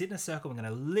exercise. We're going to sit in a circle. We're going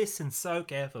to listen so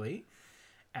carefully.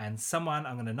 And I'm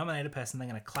going to nominate a person. They're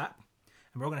going to clap.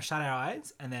 And we're all going to shut our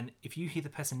eyes. And then if you hear the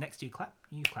person next to you clap,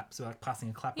 you clap. So we're like passing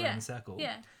a clap around the circle.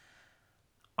 Yeah.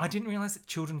 I didn't realise that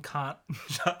children can't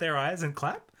shut their eyes and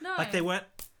clap. No. Like they weren't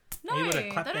No, able to they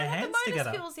clap don't their have hands the motor together.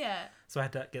 skills yet. So I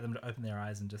had to get them to open their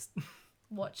eyes and just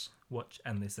Watch. watch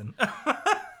and listen.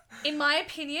 In my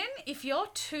opinion, if you're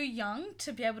too young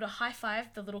to be able to high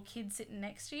five the little kid sitting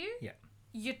next to you, Yeah,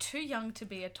 you're too young to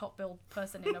be a top billed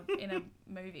person in a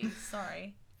movie.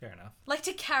 Sorry. fair enough. Like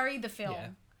to carry the film. Yeah.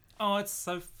 Oh, it's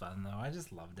so fun though. I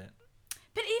just loved it.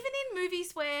 But even in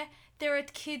movies where there are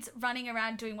kids running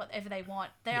around doing whatever they want,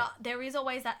 there is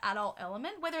always that adult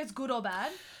element, whether it's good or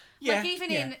bad. Yeah, Like even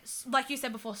yeah. in, like you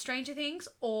said before, Stranger Things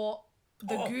or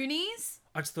The Goonies.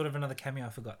 I just thought of another cameo I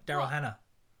forgot. Daryl What? Hannah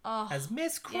Oh, as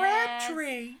Miss yes.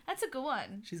 Crabtree. That's a good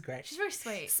one. She's great. She's very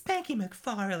sweet. Spanky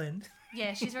McFarland.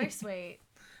 Yeah, she's very sweet.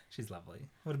 She's lovely.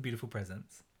 What a beautiful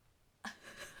presence.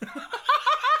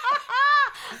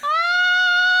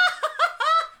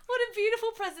 What a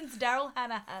beautiful presence Daryl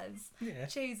Hannah has. Yeah.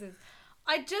 Jesus.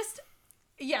 I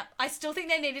still think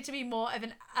there needed to be more of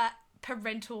an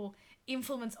parental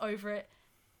influence over it.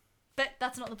 But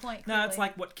that's not the point. No, Clearly. it's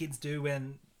like what kids do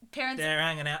when parents they're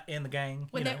hanging out in the gang.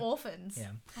 when you they're know. orphans.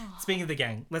 Yeah. Speaking of the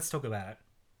gang, let's talk about it.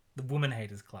 The Woman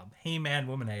Haters Club. He-Man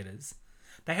Woman Haters.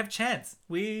 They have chants.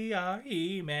 We are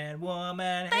He-Man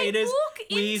Woman Haters. walk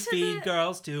We into feed the-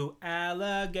 girls to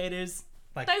alligators.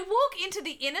 Like, They walk into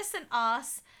the innocent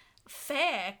ass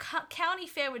fair, county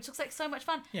fair, which looks like so much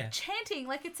fun. Yeah. Chanting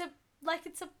like it's a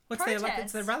what's protest. their like?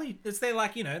 It's their rally. It's their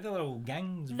like the little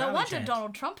gangs. No rally wonder chant.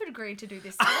 Donald Trump had agreed to do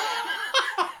this.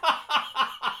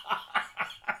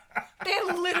 They're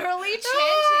literally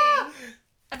chanting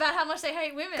about how much they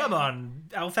hate women. Come on,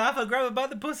 Alfalfa, grab her by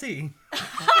the pussy.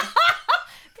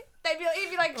 He'd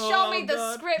be like, show Oh, me the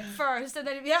God. script first, and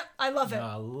then he'd be, yep, I love it.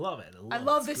 I love it. I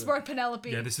love it's this good. word, Penelope.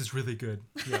 Yeah, this is really good.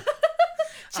 Yeah.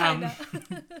 China.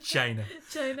 China.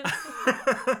 China.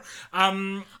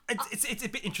 It's a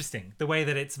bit interesting the way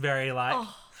that it's very like.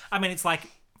 Oh. I mean, it's like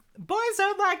boys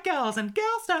don't like girls and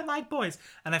girls don't like boys,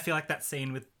 and I feel like that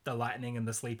scene with the lightning and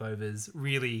the sleepovers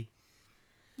really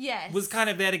Yes. was kind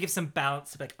of there to give some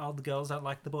balance. Like, oh, the girls don't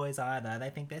like the boys either. They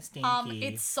think they're stinky.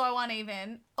 It's so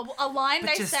uneven. A line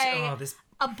But they just, say, oh, this-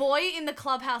 a boy in the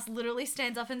clubhouse literally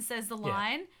stands up and says the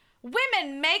line,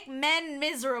 "Women make men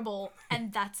miserable,"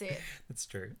 and that's it. It's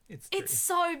true. It's true. It's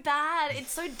so bad.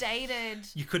 It's so dated.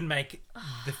 You couldn't make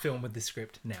the film with the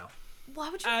script now. Why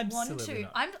would you want Absolutely to?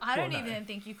 not. I don't Well, no. even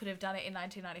think you could have done it in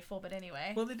 1994. But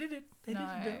anyway. Well, they did it. They did No.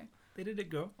 it, girl. They did it,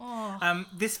 girl. Oh.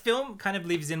 This film kind of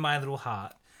lives in my little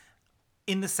heart,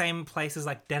 in the same places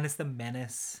like Dennis the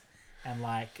Menace, and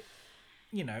like,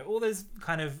 you know, all those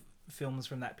kind of films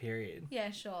from that period.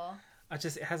 Yeah, sure. It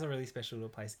has a really special little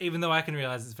place. Even though I can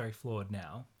realize it's very flawed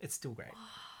now, it's still great.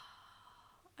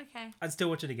 Okay. I'd still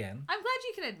watch it again. I'm glad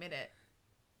you can admit it.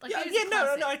 Like, Yeah, it is a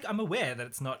no, classic. I'm aware that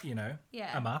it's not, you know,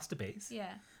 Yeah. a masterpiece.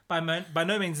 Yeah. By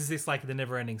no means is this like the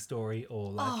never-ending story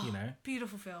or like,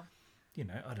 Beautiful film.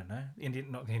 I don't know,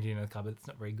 not the Indian in the cupboard. It's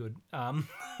not very good. What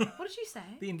did you say?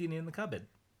 The Indian in the cupboard.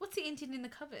 What's the Indian in the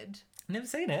cupboard? Never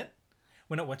seen it.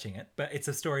 We're not watching it, but it's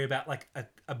a story about like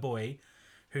a boy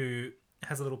who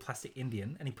has a little plastic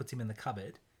Indian and he puts him in the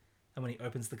cupboard, and when he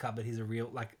opens the cupboard, he's a real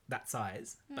like that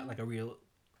size, but like a real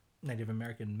Native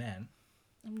American man.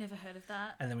 I've never heard of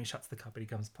that. And then when he shuts the cupboard, he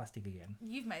becomes plastic again,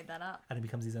 You've made that up. and he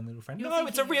becomes his own little friend. You're No,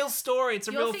 it's a thinking real story. It's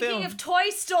a You're real thinking film. of Toy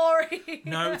Story.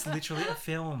 No, it's literally a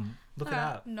film. Look it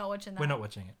up. Not watching that. We're not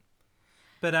watching it.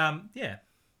 But yeah,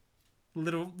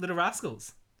 Little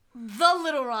Rascals. The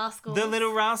Little Rascals. The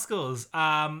Little Rascals. Did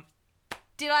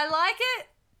I like it?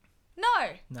 No.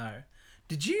 No.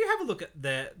 Did you have a look at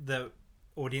the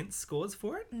audience scores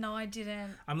for it? No, I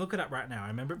didn't. I'm looking it up right now. I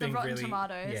remember it The being Rotten really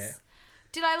Tomatoes. Yeah.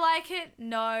 Did I like it?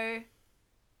 No.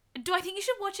 Do I think you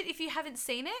should watch it if you haven't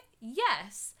seen it?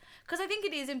 Yes. Because I think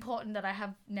it is important that I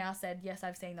have now said, yes,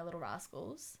 I've seen The Little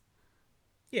Rascals.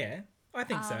 Yeah, I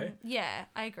think so. Yeah,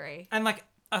 I agree. And like,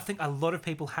 I think a lot of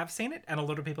people have seen it, and a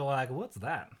lot of people are like, "What's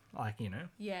that?" Like, you know.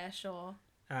 Yeah, sure.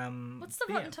 What's the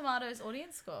but Rotten yeah. Tomatoes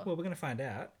audience score? Well, we're gonna find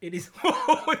out. It is.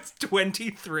 It's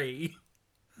 23.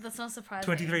 That's not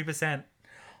surprising. 23%.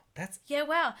 That's Yeah,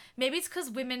 wow. Maybe it's because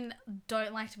women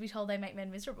don't like to be told they make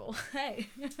men miserable. Hey.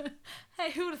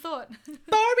 Hey, who would have thought?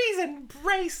 Barbies and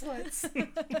bracelets.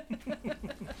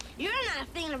 You're not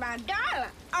thinking about Darla,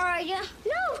 are you?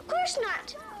 No, of course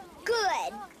not.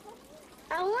 Good.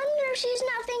 I wonder if she's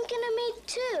not thinking of me,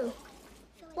 too.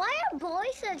 Why are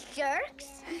boys such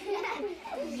jerks?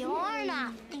 You're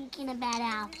not thinking about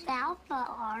alfalfa,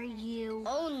 are you?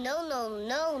 Oh,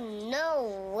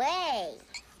 no way.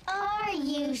 Are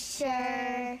you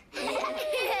sure?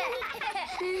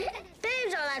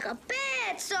 Babes are like a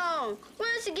bad song.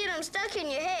 Once you get them stuck in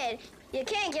your head, you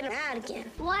can't get them out again.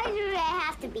 Why do they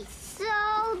have to be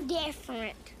so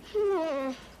different?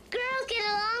 Girls get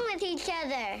along with each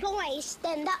other. Boys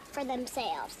stand up for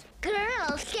themselves.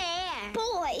 Girls care.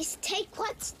 Boys take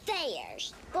what's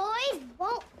theirs. Boys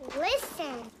won't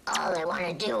listen. All they want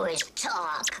to do is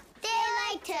talk. They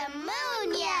like to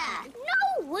moon ya.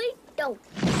 No, we don't.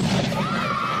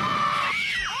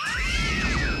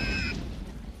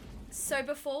 So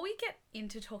before we get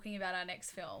into talking about our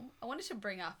next film, I wanted to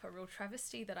bring up a real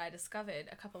travesty that I discovered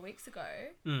a couple of weeks ago.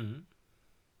 Mm.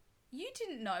 You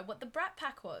didn't know what the Brat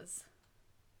Pack was.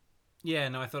 Yeah,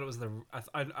 no, I thought it was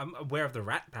I'm aware of the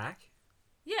Rat Pack.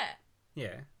 Yeah.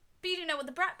 Yeah. But you didn't know what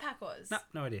the Brat Pack was.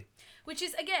 No idea. Which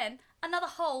is, again, another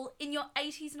hole in your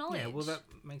 80s knowledge. Yeah, well, that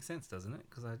makes sense, doesn't it?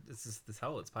 Because it's just this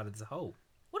hole. It's part of this hole.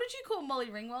 What did you call Molly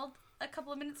Ringwald a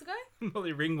couple of minutes ago?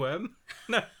 Molly Ringworm.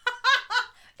 No.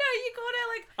 No, you called her,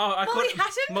 like, Oh, I Molly called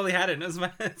Hatton? Molly Hatton.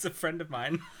 It's a friend of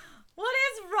mine. What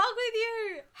is wrong with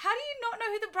you? How do you not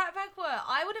know who the Brat Pack were?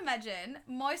 I would imagine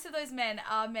most of those men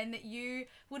are men that you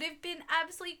would have been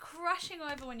absolutely crushing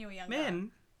over when you were younger.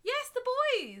 Men? Yes, the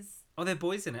boys. Oh, they're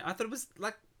boys in it. I thought it was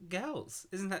like girls.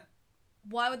 Isn't that?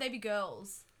 Why would they be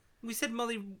girls? We said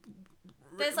Molly.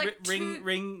 There's like two-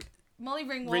 Molly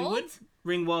Ringwald?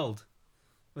 Ringwald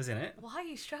was in it. Why are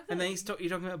you struggling? And then you're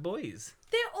talking about boys.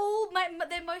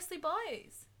 They're mostly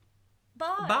boys.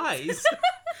 Buys. Buys.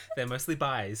 They're mostly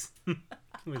buys.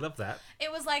 We love that.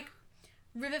 It was like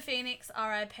River Phoenix,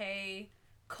 R.I.P.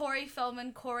 Corey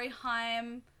Feldman, Corey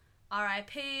Haim,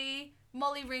 R.I.P.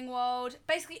 Molly Ringwald.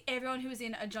 Basically everyone who was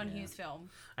in a John Hughes film.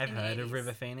 I've in the heard of 80s.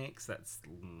 River Phoenix. That's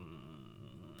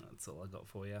all I got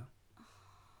for you.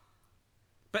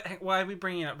 But why are we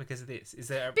bringing it up because of this? Is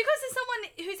there? Because there's someone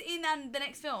who's in the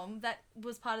next film that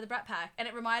was part of the Brat Pack, and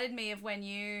it reminded me of when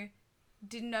you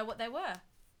didn't know what they were.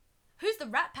 Who's the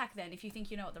Rat Pack then? If you think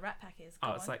you know what the Rat Pack is,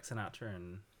 go it's on. like Sinatra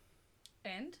and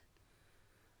And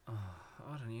I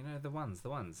don't know. You know the ones.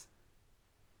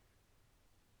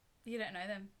 you don't know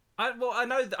them. I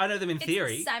know them in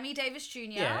theory. It's Sammy Davis Jr.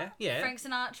 Yeah. Frank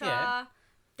Sinatra. Yeah.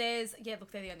 There's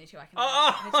look, they're the only two I can.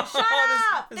 Oh, Shut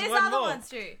up! there's There's one other more. ones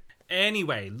too.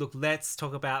 Anyway, look, let's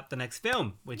talk about the next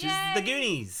film, which is The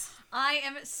Goonies. I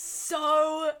am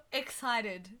so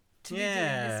excited to be doing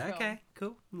this film. Okay,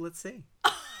 cool. Let's see.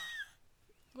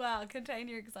 Wow, contain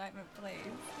your excitement, please.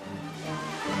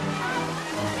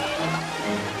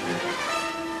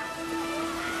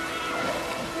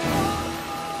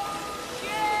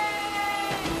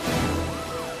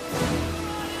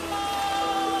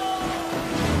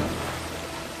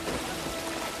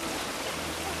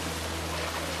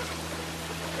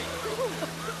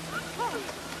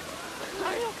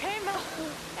 Are you okay, Mel?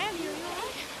 Annie, are you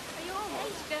alright? Are you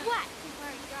okay? What?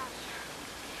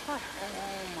 Oh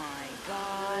my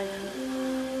God.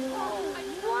 Oh,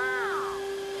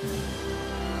 wow.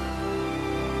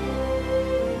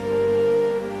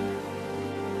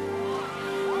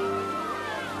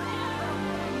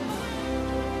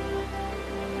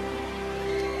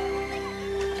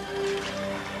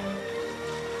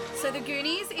 So The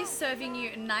Goonies is serving you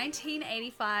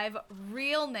 1985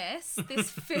 realness. This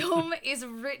film is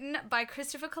written by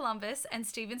Christopher Columbus and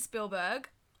Steven Spielberg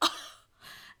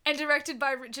and directed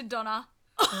by Richard Donner.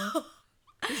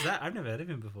 Who's that? I've never heard of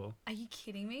him before. Are you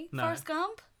kidding me? No. Forrest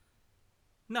Gump?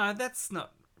 No, that's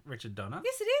not Richard Donner.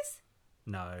 Yes, it is.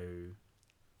 No.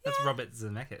 That's Robert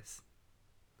Zemeckis.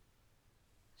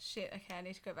 Shit, okay, I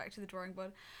need to go back to the drawing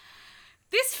board.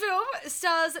 This film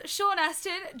stars Sean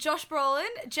Astin, Josh Brolin,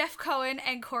 Jeff Cohen,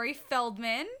 and Corey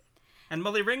Feldman. And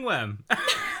Molly Ringworm.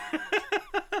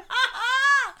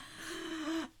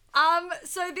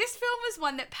 So this film was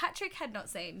one that Patrick had not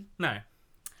seen. No,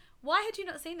 Why had you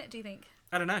not seen it, do you think?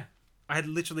 I don't know. I had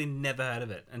literally never heard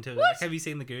of it until What? like, have you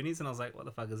seen The Goonies? And I was like, what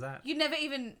the fuck is that? You never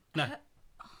even... No.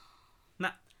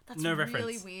 Nah, That's no really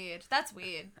reference. weird. That's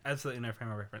weird. Absolutely no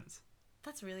frame of reference.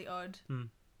 That's really odd. Hmm.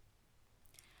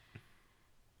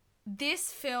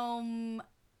 This film,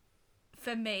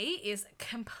 for me, is a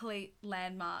complete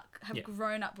landmark. I've Yeah.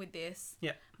 grown up with this.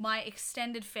 Yeah. My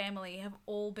extended family have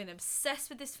all been obsessed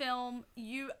with this film.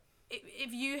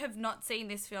 If you have not seen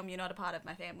this film, you're not a part of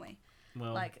my family.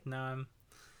 Well, Like- no,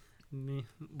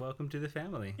 welcome to the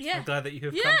family. Yeah. I'm glad that you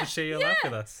have Yeah, come to share your life yeah.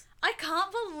 with us. I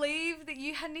can't believe that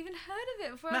you hadn't even heard of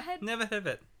it before. I No, had never heard of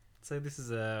it. So this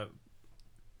is a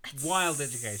wild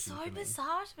education So for me.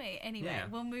 bizarre to me. Anyway, Yeah.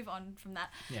 we'll move on from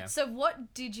that. Yeah. So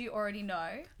what did you already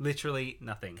know? Literally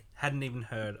nothing. Hadn't even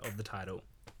heard of the title.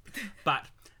 But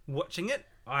watching it,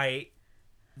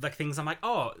 things I'm like,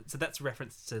 oh, so that's a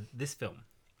reference to this film.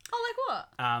 Oh, like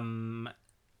what?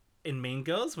 In Mean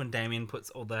Girls, when Damien puts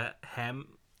all the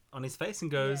ham on his face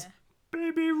and goes, Yeah.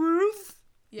 Baby Ruth,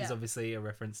 Yeah. is obviously a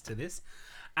reference to this.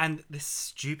 And this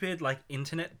stupid,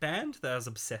 internet band that I was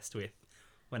obsessed with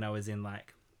when I was in,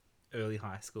 early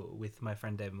high school with my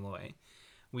friend Dave Malloy.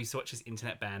 We used to watch this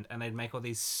internet band, and they'd make all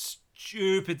these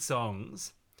stupid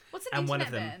songs. What's an and one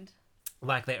internet of them-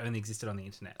 band? They only existed on the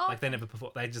internet. Oh, They okay. never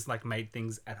performed. They just no,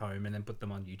 things at home and then put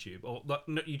them on YouTube. Or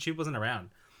no, YouTube wasn't around.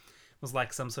 It was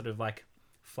some sort of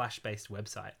flash-based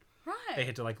website. Right. They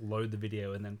had to load the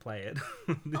video and then play it.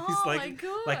 These Oh my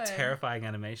God. terrifying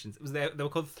animations. It was they were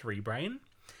called Three Brain,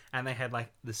 and they had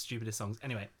the stupidest songs.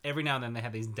 Anyway, every now and then they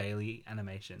had these daily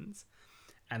animations,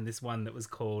 and this one that was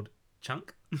called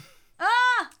Chunk,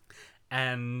 Ah!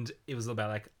 and it was all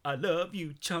about I love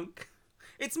you, Chunk.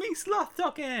 It's me, Sloth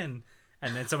talking.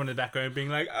 And then someone in the background being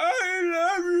like, I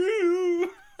love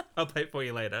you. I'll play it for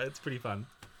you later. It's pretty fun.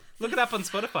 Look it up on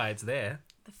Spotify. It's there.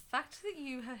 The fact that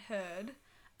you had heard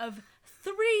of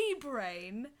Three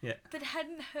Brain Yeah. but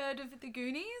hadn't heard of The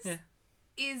Goonies Yeah.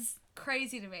 is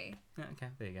crazy to me. Yeah, okay,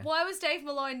 there you go. Why was Dave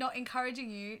Malloy not encouraging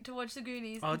you to watch The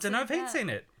Goonies? Oh, I don't know if he'd seen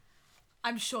it.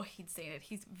 I'm sure he'd seen it.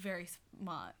 He's very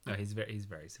smart. No, he's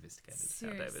very sophisticated. Our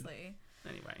David. Seriously.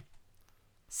 Anyway,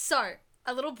 So,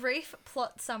 a little brief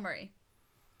plot summary.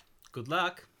 good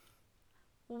luck.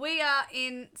 We are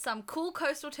in some cool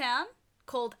coastal town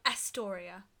called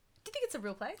Astoria. Do you think it's a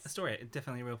real place? Astoria,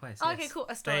 definitely a real place. Oh, okay, yes. cool.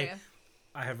 Astoria.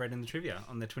 I have read in the trivia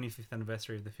on the 25th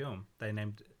anniversary of the film, they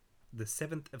named the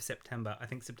 7th of September, I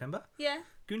think September, Yeah.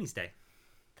 Goonies Day.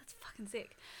 That's fucking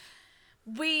sick.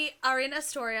 We are in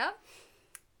Astoria.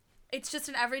 It's just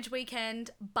an average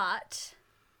weekend, but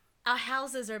our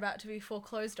houses are about to be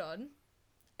foreclosed on,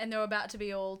 and they're about to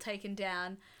be all taken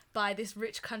down by this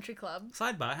rich country club.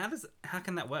 Sidebar: how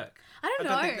can that work? I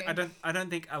don't know. I don't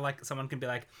think someone can be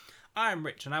like, I'm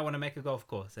rich and I want to make a golf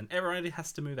course, and everybody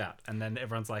has to move out, and then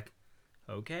everyone's like,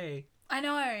 okay. I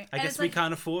know. I guess we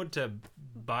can't afford to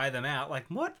buy them out.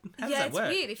 What? How does Yeah, that it's work?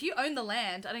 weird. If you own the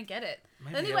land, I don't get it.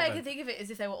 Maybe the only they way I all can think of it is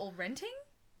if they were all renting.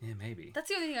 Yeah, maybe. That's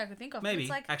the only thing I could think of. Maybe. It's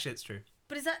like, Actually, it's true.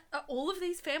 but are all of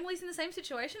these families in the same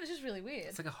situation? It's just really weird.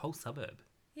 It's like a whole suburb.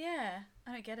 Yeah,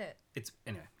 I don't get it. It's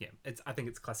anyway. Yeah, I think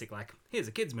it's classic. Like, here's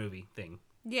a kids movie thing.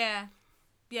 Yeah.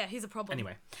 Yeah, here's a problem.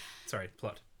 Anyway, sorry.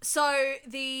 Plot. So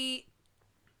the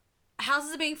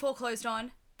houses are being foreclosed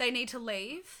on. They need to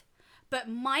leave. But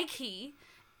Mikey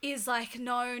is like,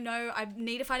 no, I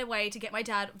need to find a way to get my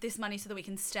dad this money so that we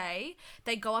can stay.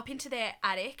 They go up into their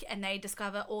attic and they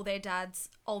discover all their dad's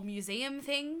old museum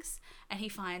things. And he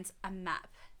finds a map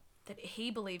that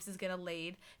he believes is going to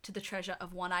lead to the treasure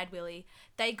of One-Eyed Willie.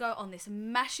 They go on this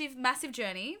massive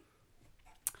journey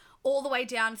all the way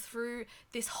down through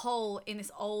this hole in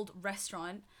this old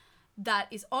restaurant that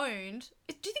is owned.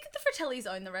 Do you think the Fratellis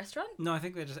own the restaurant? No, I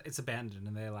think it's abandoned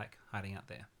and they're like hiding out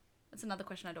there. That's another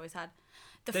question I'd always had.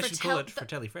 They should call it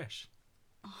Fratelli Fresh.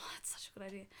 Oh, that's such a good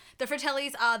idea. The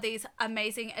Fratellis are these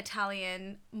amazing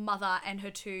Italian mother and her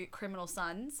 2 criminal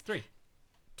sons. 3.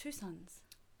 2 sons.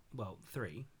 Well,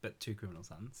 3, but 2 criminal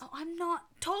sons. Oh, I'm not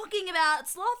talking about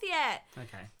Sloth yet.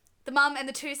 Okay. The mum and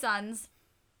the 2 sons,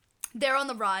 they're on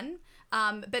the run,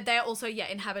 but they're also,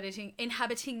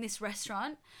 inhabiting this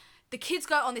restaurant. The kids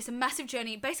go on this massive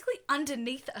journey, basically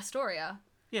underneath Astoria.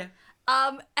 Yeah.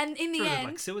 And in the Through end,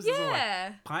 like sewers, there's all,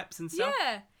 like, pipes and stuff.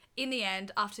 Yeah. In the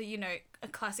end, after, a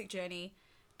classic journey,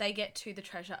 they get to the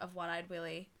treasure of One-Eyed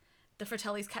Willie. The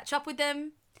Fratellis catch up with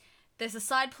them. There's a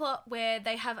side plot where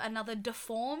they have another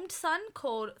deformed son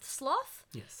called Sloth,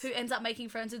 Yes. who ends up making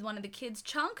friends with one of the kids,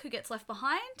 Chunk, who gets left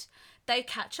behind. They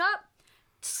catch up.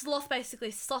 Sloth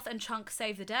and Chunk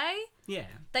save the day. Yeah.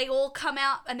 They all come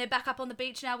out and they're back up on the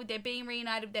beach now with their being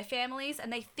reunited with their families,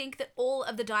 and they think that all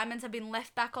of the diamonds have been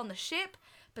left back on the ship,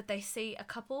 but they see a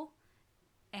couple,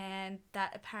 and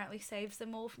that apparently saves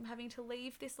them all from having to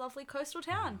leave this lovely coastal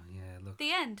town. Oh, yeah, look.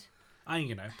 The end.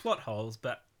 Plot holes,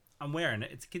 but I'm wearing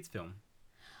it. It's a kids' film.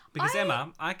 Because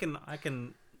Emma, I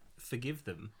can forgive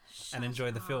them and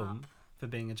enjoy the film for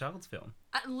being a child's film.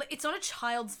 It's not a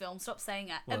child's film. Stop saying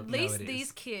that. Well, At no, least it is.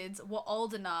 these kids were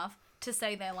old enough to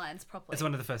say their lines properly. It's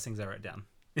one of the first things I wrote down.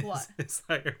 What? It's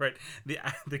like I wrote,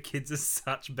 the kids are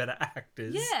such better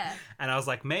actors. Yeah. And I was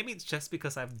like, maybe it's just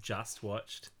because I've just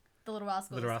watched The Little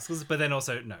Rascals. Little Rascals, but then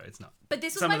also, no, it's not. But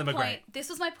this was Some my of them are point. great. This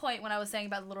was my point when I was saying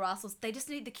about the Little Rascals. The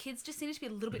kids just needed to be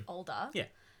a little bit older. Yeah.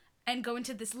 And go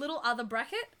into this little other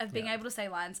bracket of being Yeah. able to say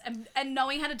lines and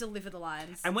knowing how to deliver the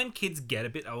lines. And when kids get a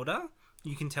bit older,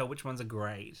 you can tell which ones are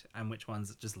great and which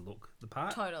ones just look the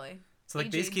part. Totally. So like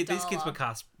E.g. these kids Darla. were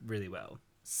cast really well.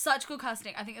 Such good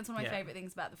casting. I think that's one of my Yeah. favorite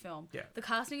things about the film. Yeah. The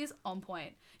casting is on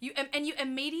point. You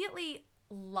immediately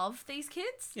love these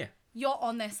kids. Yeah. You're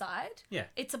on their side. Yeah.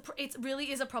 It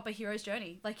really is a proper hero's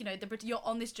journey. Like, you're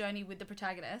on this journey with the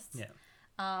protagonists. Yeah.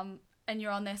 And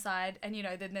you're on their side, and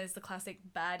then there's the classic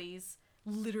baddies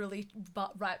literally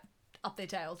right up their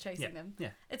tail chasing them.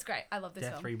 Yeah. It's great. I love this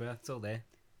Death, film. rebirth, it's all there.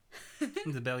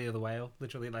 In the belly of the whale,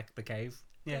 literally like the cave.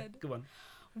 Yeah, good one.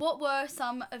 What were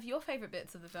some of your favourite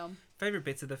bits of the film? Favorite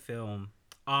bits of the film.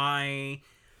 I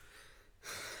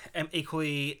am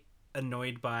equally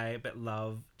annoyed by but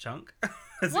love Chunk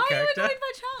as Why a character. are you annoyed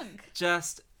by Chunk?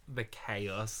 Just the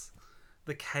chaos.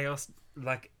 The chaos,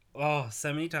 like,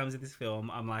 so many times in this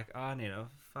film, I'm like, I need a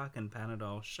fucking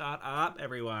Panadol. Shut up,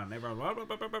 everyone.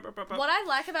 What I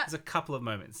like about... There's a couple of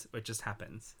moments where it just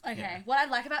happens. Okay, Yeah. what I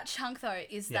like about Chunk, though,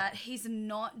 is Yeah. that he's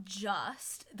not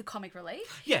just the comic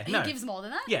relief. Yeah, He no. gives more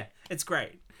than that. Yeah, it's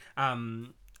great.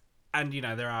 And,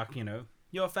 there are,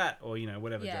 you're fat or,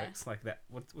 whatever Yeah. jokes like that.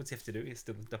 What's he have to do? He has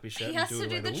to lift up his shirt He and has do to a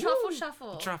do little, the truffle "Woo!"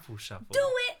 shuffle. Truffle shuffle. Do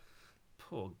it!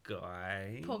 Poor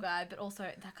guy. Poor guy, but also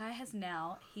that guy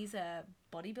he's a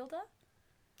bodybuilder.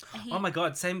 And he- Oh my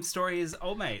god, same story as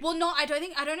old mate. Well, no, I don't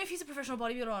know if he's a professional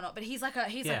bodybuilder or not, but he's like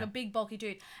like Yeah. a big bulky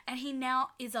dude, and he now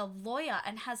is a lawyer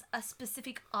and has a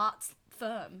specific arts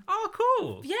firm. Oh,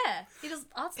 cool. Yeah, he does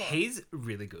arts law. He's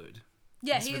really good.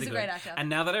 Yeah, He's he really is a good. great actor. And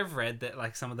now that I've read that,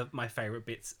 like, some of my favorite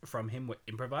bits from him were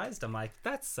improvised, I'm like,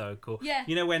 that's so cool. Yeah.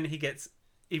 When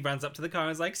he runs up to the car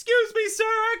and is like, "Excuse me, sir,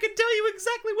 I can tell you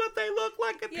exactly what they look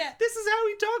like. And Yeah. this is how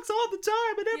he talks all the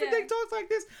time, and everything Yeah. talks like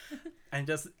this."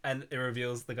 and it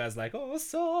reveals the guy's like, "Oh,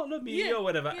 Solomon," Yeah, or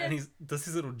whatever, yeah. and he does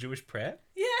his little Jewish prayer.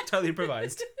 Yeah. Totally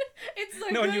improvised. It's so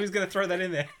No good. one knew he was going to throw that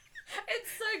in there.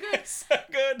 It's so good. It's so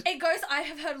good. It goes. I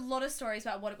have heard a lot of stories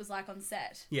about what it was like on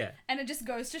set. Yeah. And it just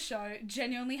goes to show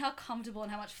genuinely how comfortable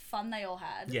and how much fun they all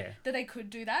had. Yeah. That they could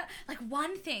do that. Like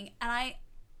one thing, and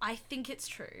I think it's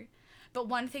true, but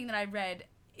one thing that I read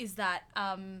is that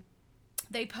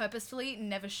they purposefully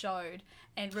never showed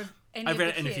any I've of read the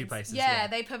it in a kids. few places, Yeah, yeah.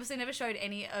 they purposely never showed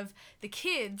any of the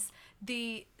kids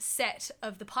the set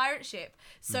of the pirate ship,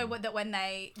 so that when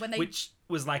they Which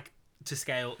was like to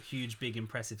scale, huge, big,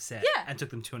 impressive set. Yeah. And took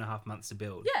them 2.5 months to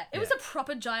build. Yeah, it was a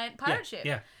proper giant pirate ship.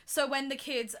 yeah. So when the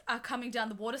kids are coming down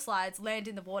the water slides, land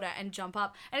in the water and jump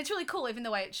up, and it's really cool. Even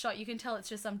the way it's shot, you can tell it's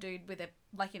just some dude with a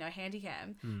handy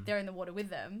cam. They're in the water with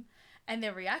them, and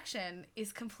their reaction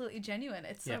is completely genuine.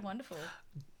 It's so wonderful.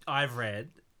 I've read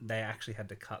they actually had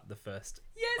to cut the first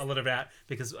Yes. a little bit out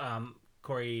because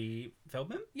Corey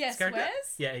Feldman. Yes, character?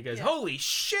 swears? Yeah, he goes, Yeah. "Holy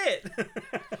shit!"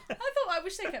 I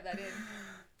wish they kept that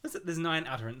in. There's 9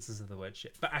 utterances of the word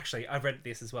shit. But actually, I've read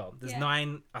this as well. There's Yeah.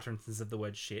 9 utterances of the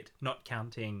word shit, not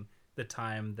counting the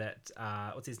time that,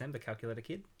 what's his name? The calculator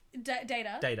kid?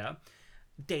 Data. Data.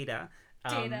 Data.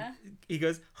 He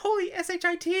goes, "Holy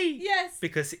SHIT!" Yes.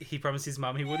 Because he promised his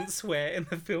mum he wouldn't swear in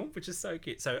the film, which is so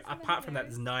cute. So apart from that,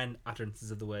 hilarious? there's 9 utterances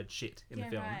of the word shit in the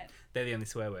film. Right. They're the only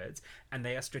swear words. And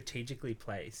they are strategically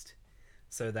placed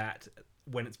so that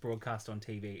when it's broadcast on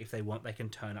TV, if they want, they can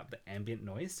turn up the ambient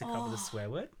noise to cover the swear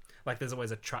word. Like there's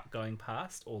always a truck going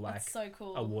past or like That's so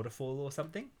cool. a waterfall or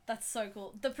something. That's so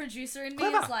cool. The producer in me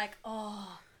Clever. is like,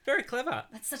 oh, Very clever.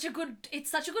 it's such a good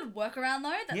workaround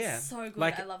though. That's so good.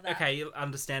 Like, I love that. okay,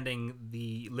 understanding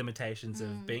the limitations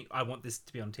of being, I want this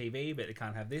to be on TV, but it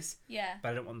can't have this. Yeah. But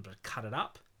I don't want them to cut it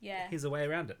up. Yeah. Here's a way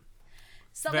around it.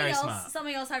 Something Very else, smart.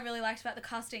 something else I really liked about the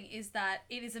casting is that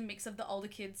it is a mix of the older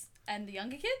kids and the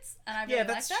younger kids, and I really Yeah, like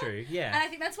that's that. true. Yeah. And I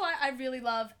think that's why I really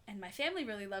love, and my family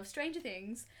really loves Stranger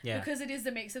Things, Yeah. because it is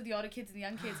the mix of the older kids and the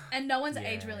young kids, and no one's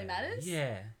age really matters.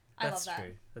 Yeah. I That's love that.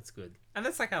 true. That's good. And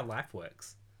that's like how life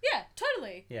works. Yeah,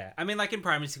 totally. Yeah. I mean, like in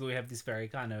primary school, we have this very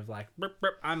kind of like, "Burp,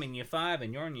 burp, I'm in year 5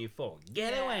 and you're in year 4.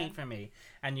 Get Yeah. away from me.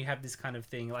 And you have this kind of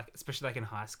thing, like, especially like in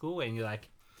high school, and you're like,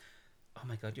 oh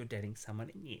my God, you're dating someone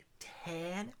in year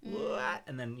 10? What?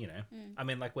 And then, I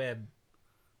mean, like, we're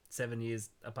 7 years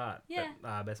apart, Yeah.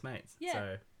 but best mates. Yeah.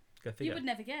 So, go You figure. would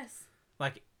never guess.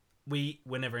 Like, we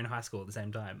were never in high school at the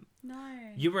same time.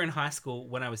 No. You were in high school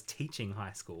when I was teaching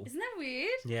high school. Isn't that weird?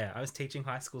 Yeah, I was teaching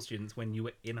high school students when you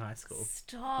were in high school.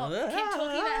 Stop. Keep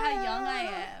talking about how young I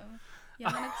am.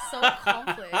 Young and so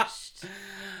accomplished.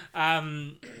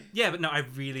 Yeah, but no, I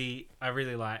really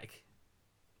like.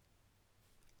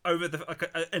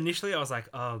 Initially, I was like,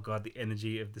 oh God, the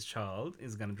energy of this child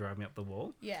is going to drive me up the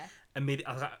wall. Yeah. Immediately,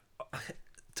 I was like,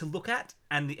 to look at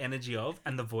and the energy of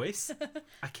and the voice,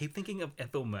 I keep thinking of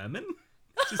Ethel Merman.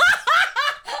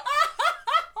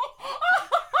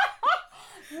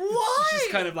 Why?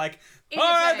 She's kind of like, In your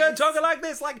oh, they're face. talking like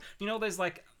this, like those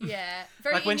like. Yeah.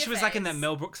 Very Like when in she your was like in that face.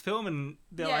 Mel Brooks film and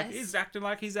they're like, Yes. he's acting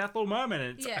like he's Ethel Merman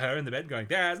and it's Yeah. her in the bed going,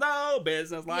 there's no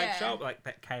business like Yeah. show. Like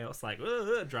that chaos, like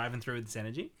driving through with this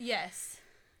energy. Yes.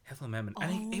 Ethel Merman. Oh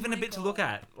And even a my bit to God. look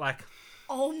at. Like,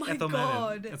 Oh my Ethel Merman.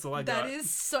 God. That's all I That got. is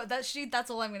so that's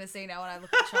all I'm gonna see now when I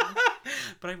look at Chung.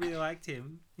 but I really liked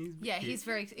him. He's Yeah, cute. he's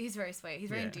very sweet. He's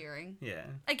very Yeah. endearing. Yeah.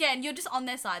 Again, you're just on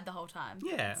their side the whole time.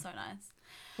 Yeah. It's so nice.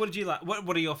 What did you like?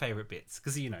 What are your favourite bits?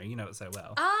 Because you know it so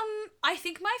well. I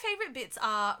think my favorite bits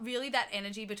are really that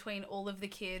energy between all of the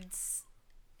kids,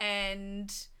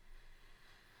 and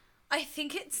I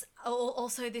think it's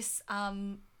also this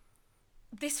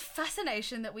this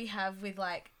fascination that we have with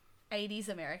like 80s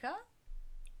America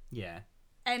Yeah.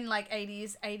 and like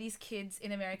 80s kids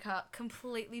in America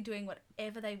completely doing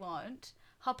whatever they want,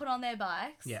 hopping on their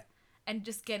bikes. Yeah. And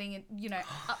just getting,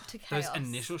 up to chaos. Those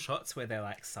initial shots where they're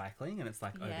like cycling and it's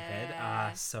like overhead Yeah.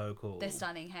 are so cool. They're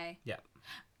stunning, hey? Yeah.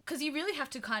 Because you really have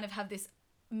to kind of have this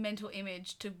mental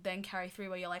image to then carry through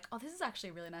where you're like, oh, this is actually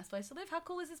a really nice place to live. How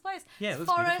cool is this place? Yeah, it There's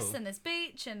looks forests beautiful. and there's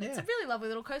beach and it's Yeah. a really lovely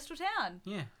little coastal town.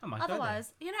 Yeah. Oh my God.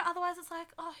 Otherwise, otherwise it's like,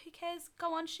 oh, who cares?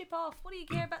 Go on, ship off. What do you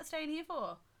care about staying here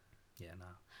for? Yeah, no.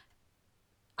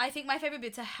 I think my favorite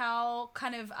bits are how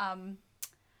kind of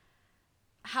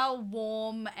how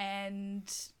warm and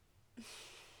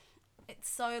it's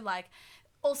so like.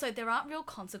 Also, there aren't real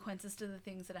consequences to the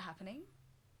things that are happening,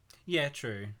 Yeah,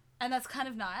 true. and that's kind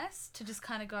of nice to just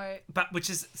kind of go. But which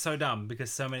is so dumb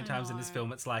because so many times in this know.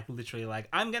 film it's like literally like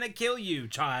I'm gonna kill you,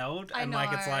 child, I and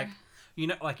like it's know. like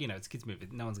it's a kids movie,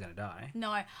 no one's gonna die. No,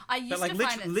 I used But like to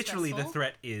find it literally stressful. the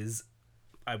threat is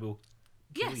I will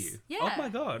kill Yes, you. yeah. Oh my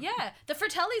God. Yeah, the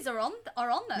Fratellis are on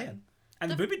Yeah. them. And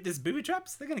there's booby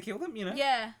traps. They're gonna kill them.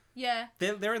 Yeah, yeah,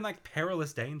 They're in like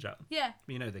perilous danger. yeah,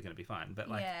 They're gonna be fine. But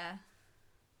like, yeah.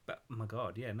 but oh my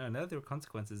God, yeah, no, there are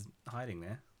consequences hiding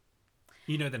there.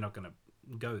 They're not gonna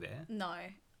go there. No,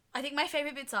 I think my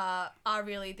favorite bits are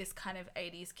really this kind of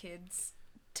 80s kids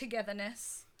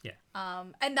togetherness. Yeah.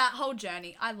 And that whole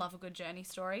journey. I love a good journey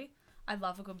story. I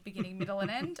love a good beginning, middle,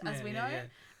 and end, as Yeah, we yeah, know.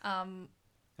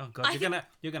 yeah. Oh God,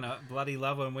 you're gonna bloody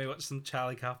love when we watch some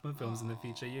Charlie Kaufman films in the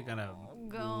future. You're gonna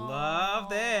love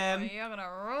them. You're gonna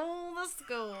rule the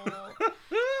school.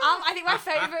 I think my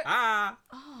favorite. I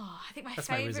think my That's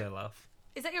favorite. my Rizzo laugh.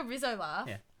 Is that your Rizzo laugh?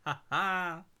 Yeah. Ha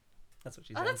ha. That's what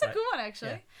she said. Oh, that's a good one, actually.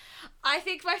 Yeah. I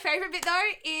think my favorite bit, though,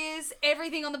 is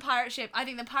everything on the pirate ship. I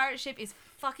think the pirate ship is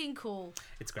fucking cool.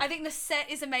 It's great. I think the set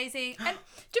is amazing. And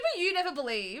you never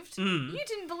believed. You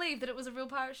didn't believe that it was a real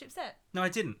pirate ship set. No, I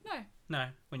didn't. No.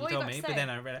 When you What were you told about me, to but say? then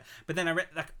I read it. But then I read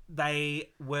like they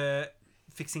were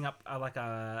fixing up like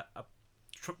a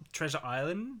Treasure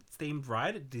Island themed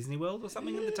ride at Disney World or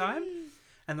something at the time,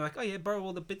 and they're like, oh yeah, borrow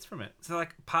all the bits from it. So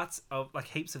like parts of like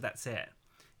heaps of that set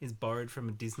is borrowed from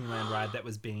a Disneyland ride that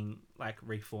was being like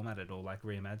reformatted or like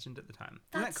reimagined at the time.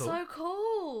 Isn't That's that cool? so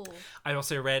cool. I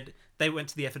also read they went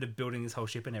to the effort of building this whole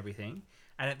ship and everything,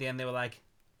 and at the end they were like,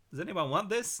 does anyone want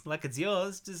this? Like, it's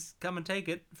yours. Just come and take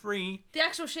it free. The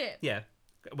actual ship. Yeah,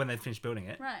 when they finished building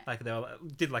it. Right. Like they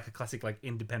did like a classic like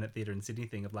independent theatre in Sydney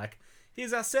thing of like,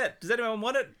 here's our set. Does anyone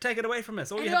want it? Take it away from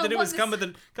us. All you have to do Anyone is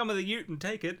want come with a ute and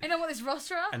take it. And I want this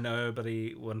rostra. And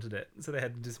nobody wanted it, so they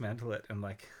had to dismantle it and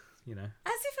like, you know.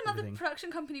 As if another everything.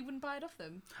 production company wouldn't buy it off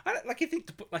them. I don't, like you think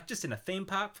to put like just in a theme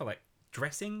park for like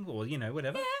dressing or you know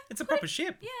whatever. Yeah, It's a put proper it-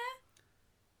 ship. Yeah.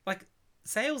 Like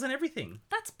sales and everything.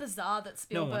 That's bizarre that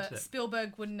No one wanted it.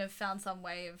 Spielberg wouldn't have found some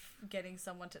way of getting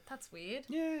someone to... That's weird.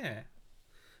 Yeah.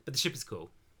 But the ship is cool.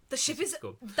 The ship is...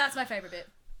 cool. That's my favourite bit.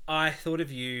 I thought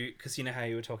of you because you know how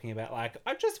you were talking about like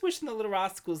I just wish in the Little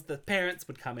Rascals the parents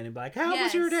would come in and be like, how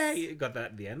was your Yes. day? You got that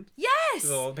at the end. Yes!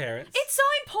 With all the parents. It's so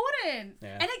important.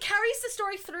 Yeah. And it carries the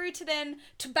story through to then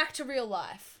to back to real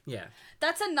life. Yeah.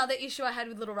 That's another issue I had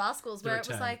with Little Rascals where it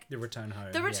was like the return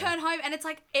home. the return home, and it's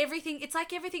like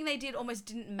everything they did almost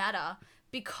didn't matter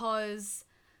because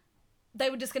they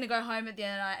were just going to go home at the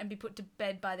end of the night and be put to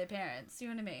bed by their parents. You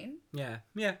know what I mean? Yeah.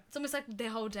 Yeah. It's almost like their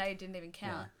whole day didn't even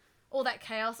count. Yeah. All that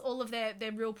chaos, all of their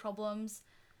real problems.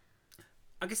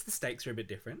 I guess the stakes are a bit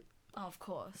different. Oh, of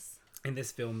course. In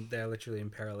this film, they're literally in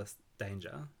perilous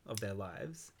danger of their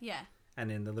lives. Yeah.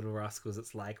 And in the Little Rascals,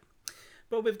 it's like,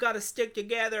 but we've got to stick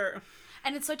together.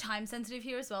 And it's so time sensitive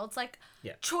here as well. It's like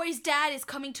Yeah. Troy's dad is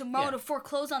coming tomorrow Yeah. to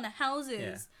foreclose on the houses.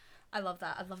 Yeah. I love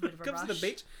that. I love a bit of a Comes rush. to the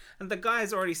beach, and the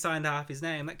guy's already signed half his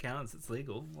name. That counts. It's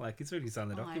legal. Like he's already signed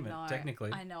the document, I know.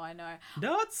 technically. I know.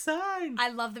 Not signed. I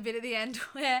love the bit at the end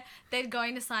where they're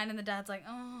going to sign and the dad's like,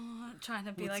 oh, trying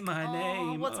to be What's like, my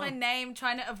name? What's my Oh. name?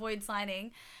 Trying to avoid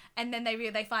signing. And then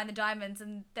they find the diamonds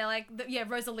and they're like,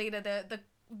 Rosalita,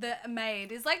 the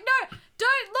maid, is like, no,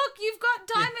 don't look, you've got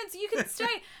diamonds, you can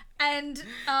stay. And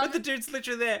But the dude's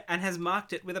literally there and has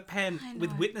marked it with a pen I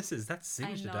with know. witnesses. That's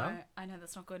signature done. I know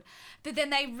that's not good. But then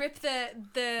they rip the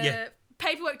Yeah.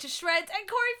 paperwork to shreds, and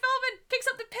Corey Feldman picks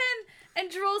up the pen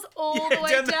and draws all Yeah, the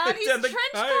way down down, the- his down the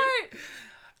trench coat. coat.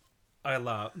 I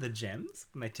love the gems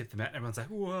when they tip them out. And everyone's like,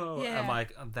 "Whoa!" Yeah. I'm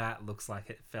like, that looks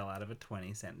like it fell out of a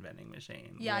 20-cent vending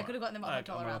machine. Yeah, I What? could have gotten them at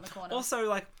 $1 Like, around the corner. Also,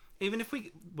 like, even if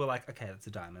we were like, okay, that's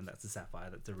a diamond, that's a sapphire,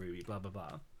 that's a ruby, blah blah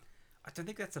blah. I don't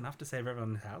think that's enough to save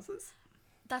everyone's houses.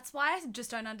 That's why I just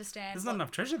don't understand. There's not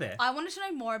enough treasure there. I wanted to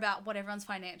know more about what everyone's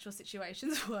financial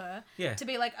situations were. Yeah. To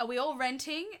be like, are we all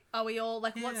renting? Are we all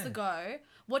like, what's Yeah. the go?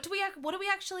 What are we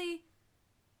actually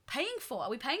paying for? Are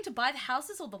we paying to buy the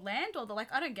houses or the land or the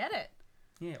like? I don't get it.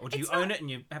 Yeah, or do you It's own not- it and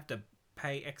you have to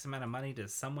pay X amount of money to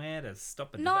somewhere to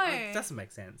stop it? No. Like, it doesn't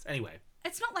make sense. Anyway,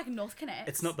 It's not like North Connect.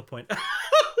 it's not the point.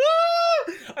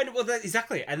 I know, well,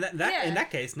 exactly. And that Yeah. in that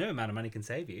case, no amount of money can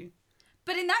save you.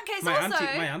 But in that case, My also,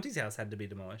 auntie's house had to be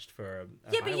demolished for a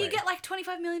yeah, but you highway. get like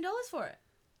 $25 million for it.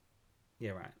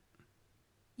 Yeah, right.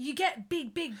 You get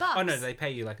big bucks. Oh no, they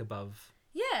pay you like above.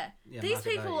 Yeah. Yeah, These market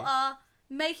people value. are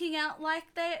making out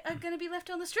like they are going to be left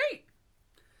on the street.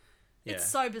 Yeah. It's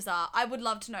so bizarre. I would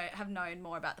love to have known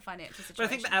more about the financial situation. But I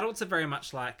think the adults are very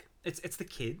much like it's the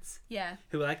kids yeah.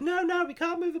 who are like, no, we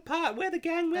can't move apart. We're the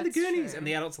gang. We're That's the Goonies. true. And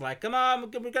the adults are like, come on,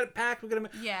 we've got it packed. We're gonna.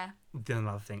 Yeah. Then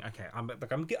another thing. Okay, I'm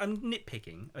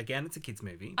nitpicking again. It's a kids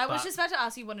movie. I was but, just about to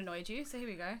ask you what annoyed you, so here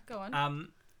we go. Go on.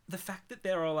 the fact that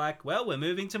they're all like, well, we're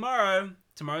moving tomorrow.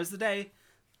 Tomorrow's the day.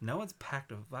 No one's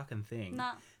packed a fucking thing.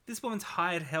 Nah. This woman's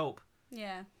hired help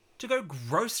Yeah. to go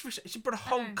grocery. She put a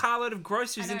whole know. carload of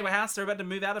groceries I into know. a house they're about to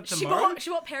move out of She tomorrow.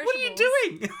 bought perishables. What are you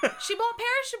doing? She bought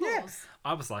perishables. Yeah.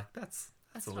 I was like, that's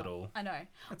a not- little. I know.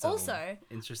 That's a Also, little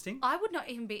interesting. I would not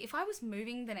even be, if I was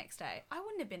moving the next day, I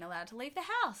wouldn't have been allowed to leave the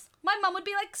house. My mum would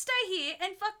be like, stay here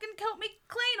and fucking help me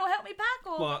clean or help me pack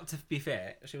or... Well, to be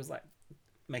fair, she was like,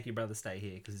 make your brother stay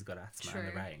here because he's got asthma in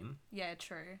the True. rain. Yeah,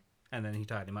 true. And then he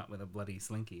tied him up with a bloody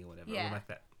slinky or whatever, Yeah. or like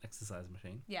that exercise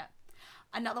machine. Yeah.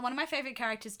 Another one of my favorite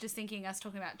characters, just thinking us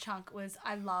talking about Chunk, was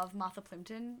I love Martha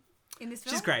Plimpton in this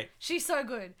film. She's great. She's so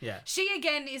good. Yeah. She,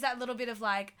 again, is that little bit of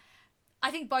like, I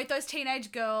think both those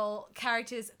teenage girl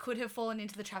characters could have fallen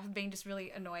into the trap of being just really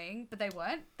annoying, but they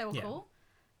weren't. They were cool.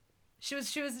 She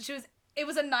was, it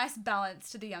was a nice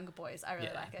balance to the younger boys. I really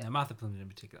like it. Now, Martha Plimpton in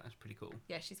particular is pretty cool.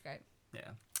 Yeah, she's great. Yeah.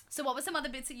 So what were some other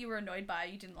bits that you were annoyed by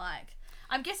you didn't like?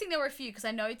 I'm guessing there were a few because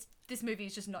I know this movie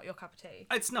is just not your cup of tea.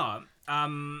 It's not.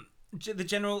 The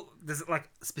general, there's like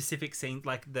specific scenes,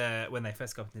 like when they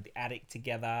first go into the attic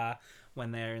together,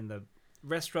 when they're in the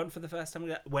restaurant for the first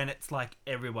time, when it's like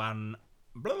everyone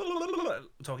blah, blah, blah, blah, blah,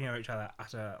 talking over each other,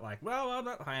 utter like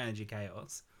high energy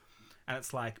chaos, and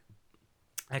it's like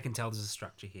I can tell there's a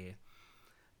structure here,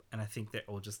 and I think they're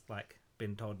all just like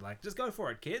been told like just go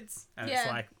for it, kids, and it's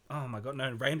like, oh my god,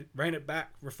 no, rein it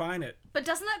back, refine it. But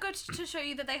doesn't that go to show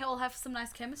you that they all have some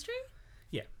nice chemistry?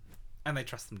 Yeah. And they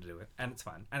trust them to do it, and it's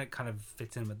fine, and it kind of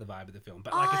fits in with the vibe of the film.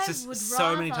 But like, it's I just would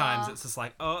so many rather- times it's just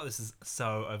like, oh, this is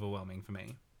so overwhelming for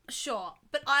me. Sure,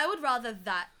 but I would rather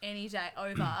that any day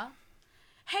over.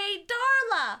 Hey,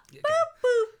 Darla! Yeah, Boop,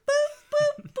 boop,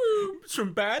 boop, boop, boop. It's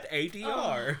from bad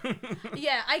ADR.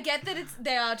 Yeah, I get that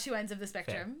they are two ends of the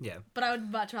spectrum. Yeah. But I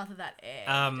would much rather that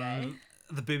any day.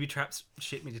 The booby traps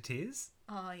shit me to tears.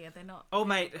 Oh, yeah, they're not. Oh,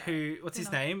 mate, what's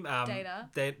his name? Data.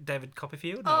 David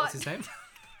Copperfield? No, Oh. what's his name?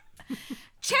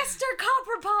 Chester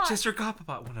Copperpot! Chester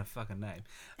Copperpot. What a fucking name.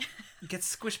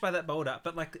 Gets squished by that boulder,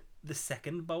 but like the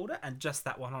second boulder and just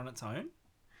that one on its own.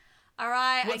 All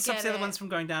right, What I stops get the other it. ones from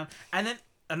going down? And then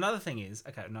another thing is,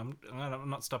 okay, no, I'm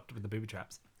not stopped with the booby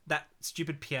traps. That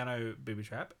stupid piano booby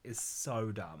trap is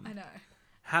so dumb. I know.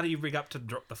 How do you rig up to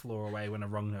drop the floor away when a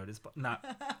wrong note is... No,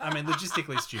 I mean,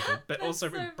 logistically stupid, but also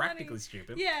so practically funny.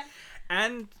 stupid. Yeah.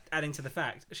 And adding to the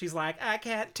fact, she's like, I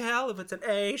can't tell if it's an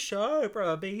A sharp or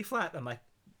a B flat. I'm like,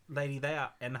 lady, they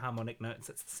are enharmonic notes.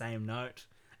 It's the same note.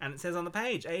 And it says on the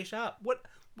page, A sharp. What?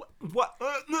 Well,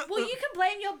 you can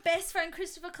blame your best friend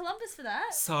Christopher Columbus for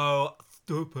that. So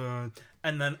stupid.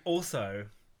 And then also,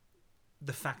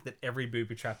 the fact that every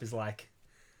booby trap is like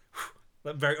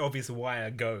very obvious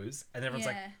wire goes, and everyone's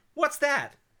like, Yeah. what's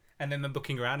that? And then they're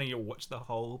looking around and you'll watch the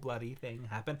whole bloody thing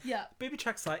happen. Yeah. Booby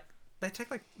traps, like, they take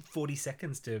like 40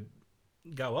 seconds to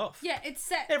go off. Yeah, it's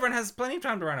set. Everyone has plenty of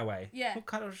time to run away. Yeah. What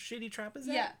kind of shitty trap is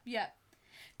that? Yeah, yeah.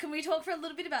 Can we talk for a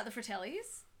little bit about the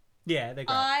Fratellis? Yeah, they're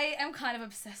great. I am kind of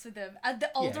obsessed with them. The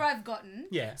older Yeah. I've gotten.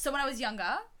 Yeah. So when I was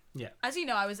younger, Yeah. as you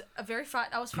know, I was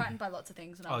frightened by lots of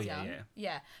things when I Oh, was yeah, young. yeah.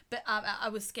 Yeah. But I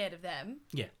was scared of them.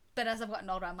 Yeah. But as I've gotten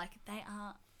older, I'm like, they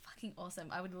are fucking awesome.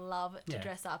 I would love to Yeah.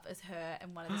 dress up as her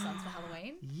and one of the sons for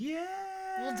Halloween.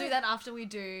 Yeah. We'll do that after we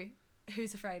do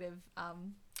Who's Afraid of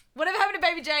whatever happened to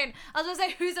Baby Jane. I was gonna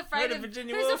say Who's Afraid of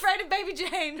Virginia Who's Woolf? Afraid of Baby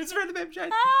Jane. It's around the baby Jane.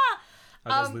 Ah! Oh,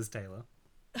 that's Um, Liz Taylor.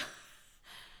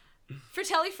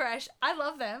 Fratelli Fresh, I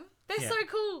love them. They're Yeah. so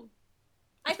cool.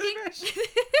 I Fratelli think Fresh.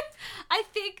 I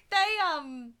think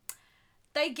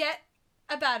they get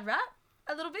a bad rap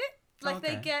a little bit. Like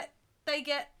Okay. they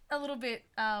get a little bit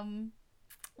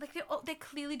like they're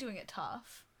clearly doing it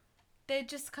tough. They're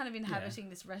just kind of inhabiting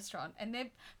this restaurant and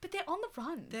they're on the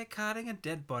run. They're carting a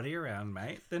dead body around,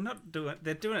 mate. They're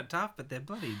doing it tough, but they're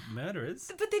bloody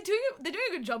murderers. But they're doing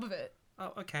a good job of it.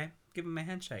 Oh, okay. Give them a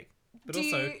handshake. But Do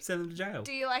also, you- send them to jail.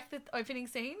 Do you like the opening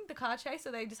scene, the car chase,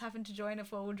 where they just happen to join a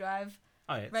 4-wheel drive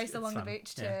Oh, yeah, race it's along fun. the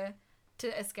beach Yeah.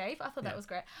 to escape? I thought Yeah. that was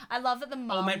great. I love that the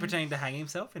mum. Old mate pretending to hang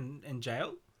himself in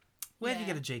jail. Where did you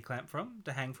Yeah. get a G-clamp from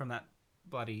to hang from that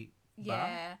bloody bar?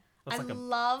 Yeah, It's I like a-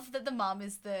 love that the mum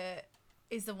is the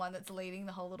one that's leading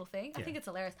the whole little thing. I Yeah. think it's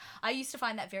hilarious. I used to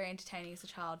find that very entertaining as a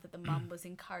child that the mum was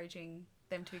encouraging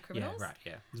them to be Yeah, criminals. right,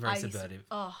 yeah. It's very I used to- subversive.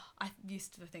 I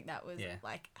used to think that was Yeah.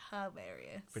 like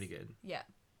hilarious. Pretty good. Yeah.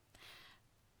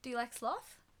 Do you like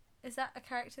Sloth? Is that a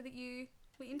character that you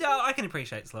were into? No, I can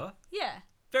appreciate Sloth. Yeah.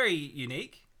 Very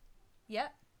unique. Yeah.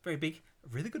 Very big.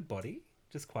 Really good body.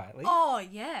 Just quietly. Oh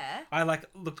yeah. I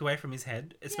looked away from his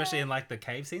head, especially Yeah. in the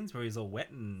cave scenes where he's all wet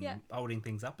and Yeah. holding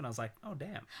things up, and I was like, oh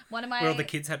damn. One of my Where all the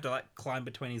kids had to climb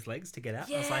between his legs to get out.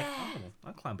 And I was like, Yeah. oh,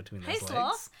 I'll climb between Hey those legs.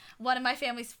 Sloth. One of my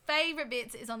family's favourite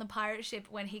bits is on the pirate ship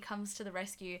when he comes to the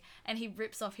rescue and he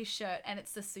rips off his shirt and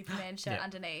it's the Superman shirt Yeah.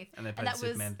 underneath. And they played the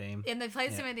Superman theme. And they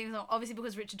played the Yeah. Superman theme song, obviously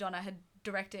because Richard Donner had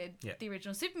directed Yeah. the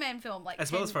original Superman film. As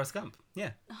well as Forrest Gump.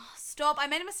 Yeah. Stop. I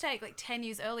made a mistake 10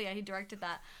 years earlier. He directed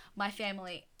that. My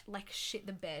family shit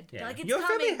the bed. Yeah. They're like, it's Your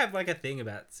coming. family have a thing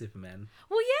about Superman.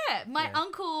 Well, yeah. My Yeah.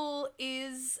 uncle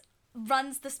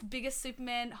runs the biggest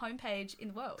Superman homepage in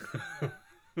the world.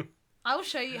 I will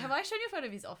show you. Have I shown you a photo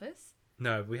of his office?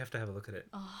 No, we have to have a look at it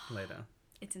Oh. later.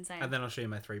 It's insane. And then I'll show you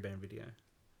my 3-band video.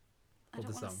 I Of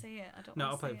don't the want to song. see it. I don't No,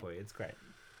 want I'll to play see it for you. It's great.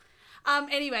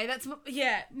 Anyway,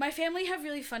 my family have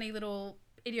really funny little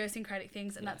idiosyncratic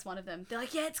things, and that's one of them. They're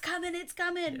like, yeah, it's coming.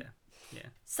 Yeah.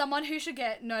 Someone who should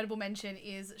get notable mention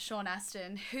is Sean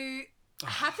Astin, who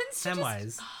happens to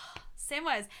Samwise.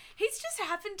 Samwise. He's just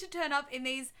happened to turn up in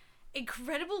these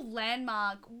incredible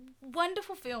landmark,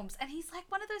 wonderful films, and he's like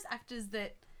one of those actors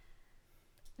that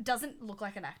doesn't look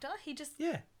like an actor. He just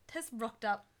has rocked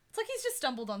up. It's like he's just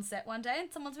stumbled on set one day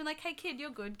and someone's been like, hey kid, you're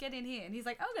good, get in here. And he's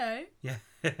like, okay. Yeah,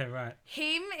 right.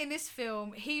 Him in this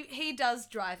film, he does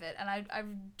drive it, and I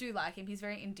do like him. He's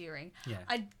very endearing. Yeah.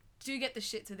 I do get the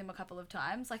shits with him a couple of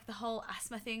times. Like the whole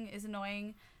asthma thing is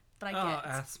annoying, but I get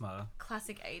asthma.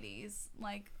 classic 80s.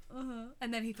 Like,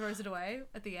 and then he throws it away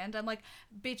at the end. I'm like,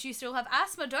 bitch, you still have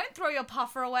asthma. Don't throw your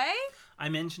puffer away. I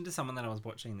mentioned to someone that I was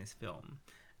watching this film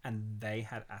and they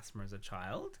had asthma as a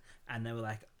child and they were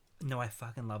like, no, I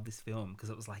fucking love this film because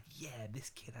it was like, yeah, this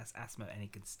kid has asthma and he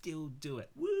can still do it.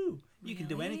 Woo! You can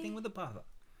do Really? anything with a puffer.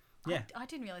 Yeah. I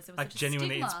didn't realize it was Like such a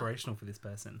genuinely stigma. inspirational for this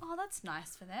person. Oh, that's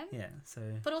nice for them. Yeah, so...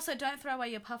 But also, don't throw away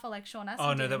your puffer like Sean Astin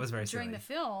Oh, no, did that was very during silly. the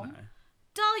film. No.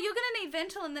 Doll, you're going to need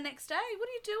Ventolin the next day. What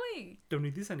are you doing? Don't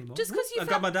need this anymore. Just 'cause you I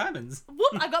got my diamonds. Whoop,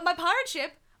 I got my pirate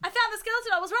ship. I found the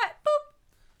skeleton. I was right. Boop.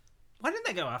 Why didn't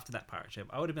they go after that pirate ship?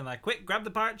 I would have been like, quick, grab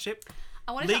the pirate ship.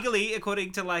 I wanted Legally,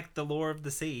 according to like the law of the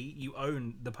sea, you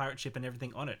own the pirate ship and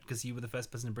everything on it because you were the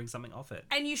first person to bring something off it.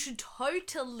 and you should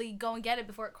totally go and get it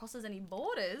before it crosses any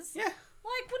borders. Yeah.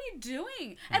 Like, what are you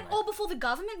doing? And or before the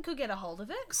government could get a hold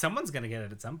of it. Someone's going to get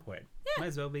it at some point. Yeah. Might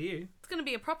as well be you. It's going to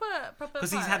be a proper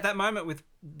Because he's had that moment with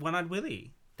One-Eyed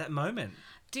Willie. That moment.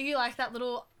 Do you like that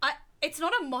little... It's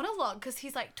not a monologue because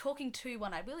he's like talking to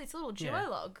One-Eyed Willie. It's a little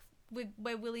duologue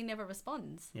where Willie never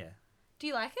responds. Yeah. Do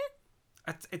you like it?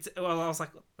 Well, I was like,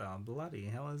 oh, bloody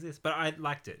hell is this? But I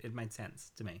liked it. It made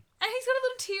sense to me. And he's got a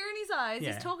little tear in his eyes.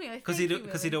 Yeah. He's talking like, Because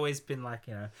Because he'd always been like,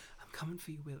 you know, I'm coming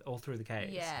for you with all through the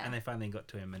caves. Yeah. And they finally got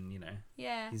to him and, you know,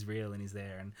 Yeah. he's real and he's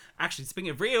there. And actually, speaking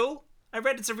of real, I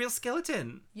read it's a real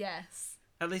skeleton. Yes.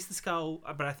 At least the skull,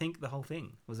 but I think the whole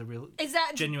thing was a real, Is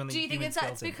that... genuinely Do you think human it's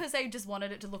that's skeleton. because they just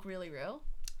wanted it to look really real?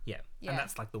 Yeah. Yeah. And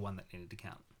that's like the one that needed to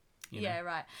count. You know? Yeah,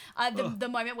 right. The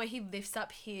moment where he lifts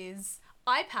up his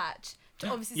eye patch to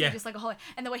obviously Yeah. see just like a hole,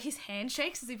 and the way his hand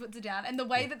shakes as he puts it down, and the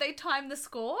way that they time the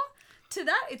score to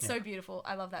that, it's so beautiful.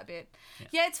 I love that bit.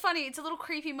 Yeah, it's funny. It's a little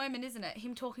creepy moment, isn't it?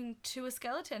 Him talking to a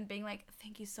skeleton, being like,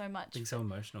 "Thank you so much." Being so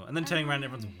emotional. And then turning around,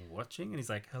 everyone's watching, and he's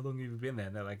like, how long have you been there?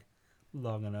 And they're like,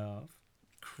 long enough.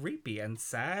 Creepy and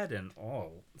sad and,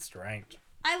 strange.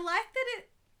 I like that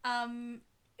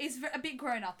it is a bit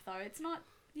grown up though. It's not,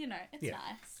 it's Yeah.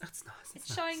 nice. That's nice.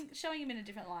 It's showing him in a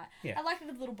different light. Yeah. I like that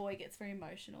the little boy gets very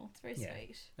emotional. It's very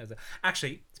sweet.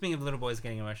 Actually, speaking of little boys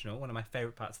getting emotional, one of my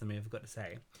favourite parts of the movie, I've got to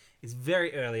say, is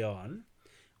very early on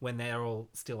when they're all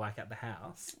still like at the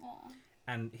house Aw.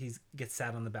 and he gets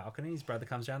sat on the balcony, his brother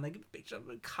comes down, they give a picture of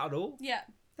a cuddle. Yeah.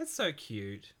 That's so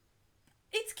cute.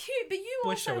 It's cute, but you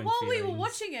Boy also, showing while we were feelings.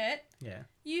 watching it, Yeah.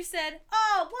 you said,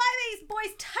 "Oh, why are these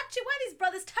boys touching? Why are these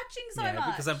brothers touching so yeah, much?"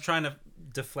 because I'm trying to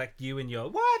deflect you and your,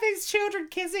 why are these children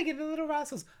kissing in the little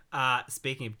rascals?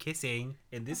 Speaking of kissing,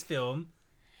 in this film,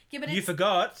 yeah, but you it's,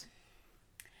 forgot.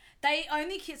 they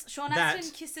only kiss. Sean That-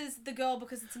 Astin kisses the girl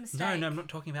because it's a mistake. No, I'm not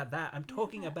talking about that. I'm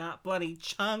talking about bloody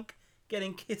Chunk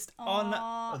getting kissed on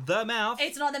Aw. the mouth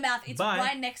It's not the mouth. It's By-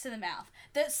 right next to the mouth.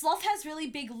 The sloth has really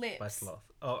big lips. by Sloth.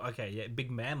 Oh, okay, yeah, big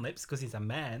man lips because he's a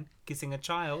man kissing a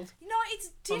child. No, it's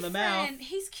On the different. mouth.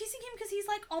 He's kissing him because he's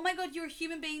like, "Oh my god, you're a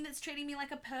human being that's treating me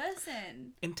like a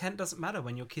person." Intent doesn't matter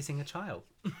when you're kissing a child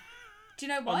Do you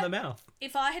know what? on the mouth.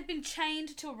 If I had been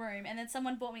chained to a room and then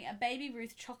someone bought me a Baby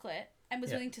Ruth chocolate and was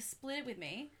Yeah. willing to split it with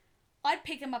me, I'd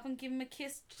pick him up and give him a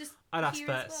kiss. Just I'd ask here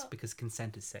as first well. because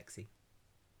consent is sexy.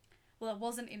 Well, it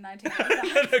wasn't in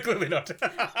 1985. No, clearly not.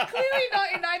 Clearly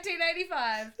not in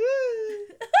 1985.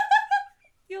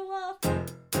 You'll laugh.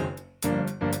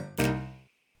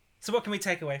 So what can we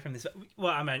take away from this?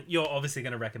 Well, I mean, you're obviously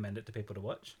going to recommend it to people to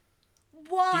watch.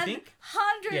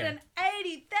 180,000%.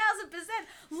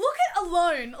 Look at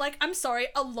Alone. Like, I'm sorry,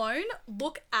 Alone,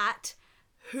 look at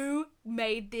who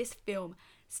made this film.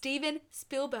 Steven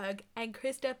Spielberg and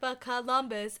Christopher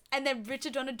Columbus, and then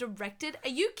Richard Donner directed. Are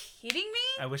you kidding me?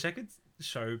 I wish I could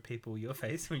show people your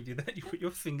face when you do that. You put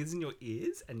your fingers in your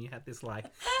ears and you have this like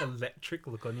electric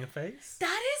look on your face.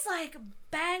 That is like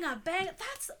banger.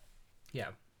 That's... Yeah.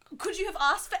 Could you have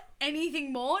asked for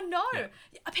anything more? No. Yeah.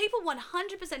 People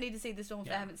 100% need to see this film if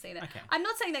they haven't seen it. Okay. I'm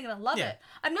not saying they're going to love Yeah. it.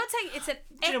 I'm not saying it's an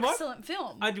you know what? excellent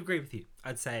film. I'd agree with you.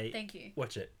 I'd say Thank you.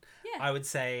 watch it. Yeah. I would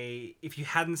say if you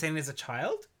hadn't seen it as a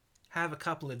child, have a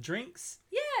couple of drinks,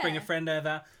 Yeah. bring a friend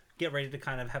over, get ready to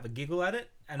kind of have a giggle at it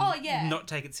and Oh, yeah. not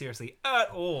take it seriously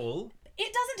at all.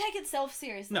 It doesn't take itself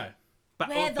seriously. No. But,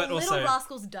 Where but The also, Little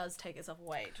Rascals does take itself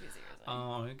way too seriously.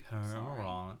 Oh, okay,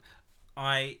 alright.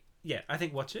 I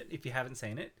think watch it if you haven't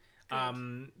seen it.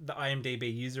 The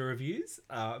IMDb user reviews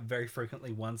are very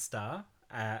frequently 1 star.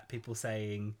 People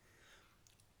saying,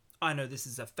 I know this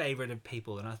is a favourite of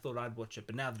people and I thought I'd watch it,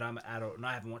 but now that I'm an adult and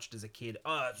I haven't watched it as a kid,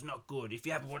 it's not good. If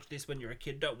you haven't watched this when you're a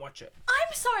kid, don't watch it.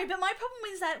 I'm sorry, but my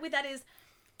problem with that is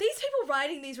these people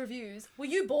writing these reviews, were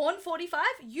you born 45?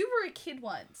 You were a kid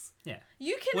once. Yeah.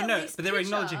 You can at least but they're picture...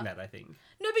 acknowledging that, I think.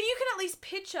 No, but you can at least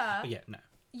picture But yeah, no.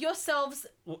 yourselves...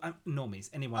 Well,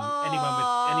 normies. Anyone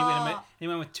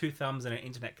with 2 thumbs and an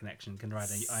internet connection can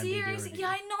write an IMDb Seriously? review. Yeah,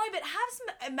 I know, but have some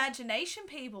imagination,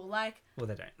 people. Like, Well,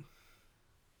 they don't.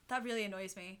 that really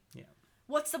annoys me. Yeah.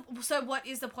 What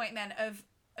is the point then of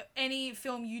any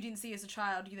film you didn't see as a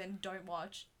child you then don't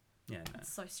watch? Yeah, no.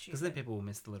 It's so stupid. Because then people will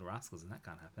miss The Little Rascals and that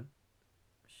can't happen.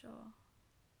 Sure.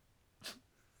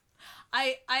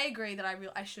 I agree that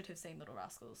I should have seen Little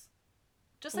Rascals.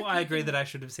 Just like Well, I agree that I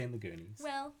should have seen The Goonies.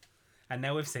 Well, And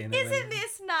now we've seen them. isn't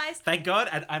this nice? Thank God.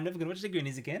 And I'm never going to watch The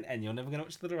Goonies again. And you're never going to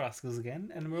watch The Little Rascals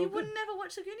again. And we're all You good. would never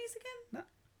watch The Goonies again? No.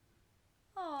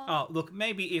 Oh. Oh, look,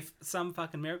 maybe if some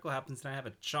fucking miracle happens and I have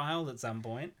a child at some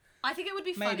point, I think it would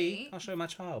be maybe funny. I'll show my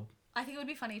child. I think it would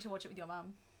be funny to watch it with your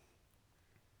mum.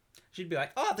 She'd be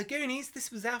like, oh, The Goonies,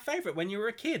 this was our favourite when you were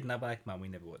a kid. And I'd be like, Mum, we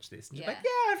never watched this. And she'd be Yeah. like,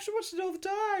 yeah, I've watched it all the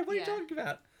time. What are you Yeah. talking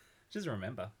about? She doesn't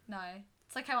remember. No.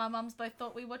 It's like how our mums both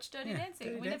thought we watched Dirty Dancing.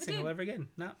 Dirty We Dancing never all did. over again.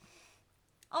 No.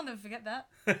 I'll never forget that.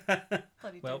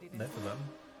 Bloody Well, Dirty they're Dancing.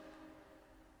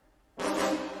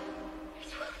 forgotten.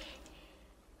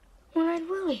 One-eyed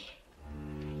Willie.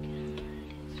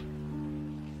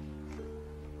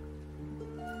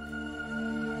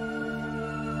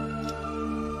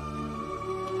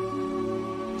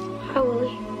 Hi,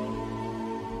 Willie.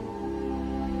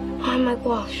 I'm Mike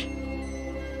Walsh.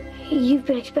 You've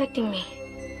been expecting me,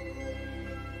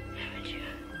 haven't you?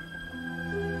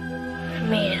 I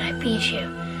made it. I beat you.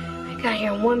 I got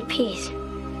here in one piece.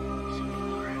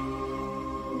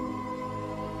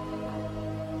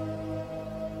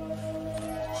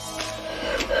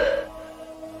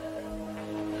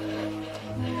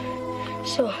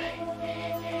 So,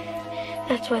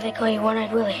 that's why they call you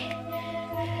One-Eyed Willie.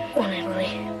 One-Eyed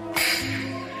Willie.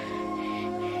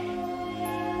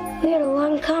 We had a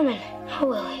lot in common, huh,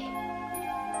 Willie?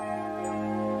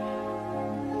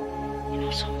 You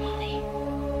know something, Willie?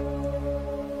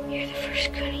 You're the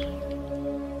first Goonie.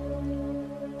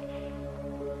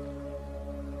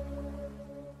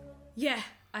 Yeah,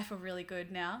 I feel really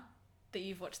good now that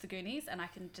you've watched The Goonies, and I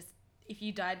can just, if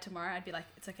you died tomorrow, I'd be like,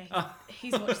 it's okay.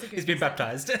 He's watched The Goonies. He's been now.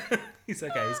 baptized. He's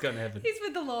okay. He's gone to heaven. He's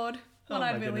with the Lord. Oh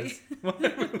One-eyed my Willie.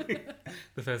 goodness.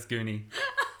 The first Goonie.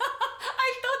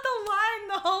 I thought the line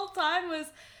the whole time was,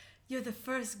 "You're the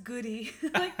first goodie."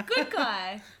 Like, good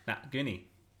guy. Nah, Goonie.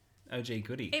 OG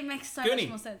Goody. It makes so Goonie. much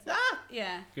more sense. Ah!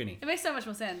 Yeah. Goonie. It makes so much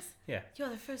more sense. Yeah. You're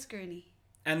the first Goonie.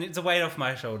 And it's a weight off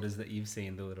my shoulders that you've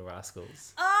seen The Little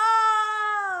Rascals.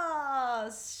 Oh,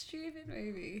 stupid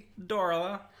movie.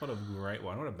 Dorla. What a great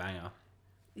one. What a banger.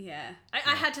 Yeah. I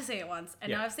had to see it once, and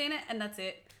Yeah. now I've seen it, and that's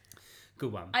it.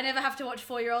 Good one. I never have to watch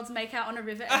 4-year-olds make out on a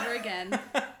river ever again.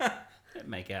 Don't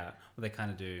make out. Well, they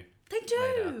kind of do. They do.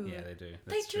 Later. Yeah, they do. They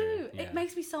That's do. true. Yeah. It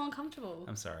makes me so uncomfortable.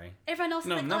 I'm sorry. Everyone else is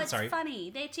No, like, I'm not it's sorry.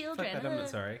 funny. They're Fuck children. that, I'm not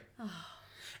sorry.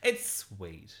 It's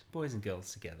sweet. Boys and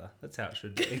girls together. That's how it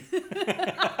should be.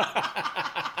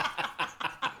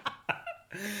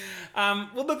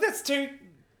 Well, look, that's 2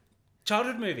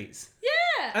 childhood movies.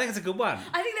 Yeah. I think it's a good one.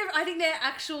 I think they're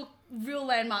actual real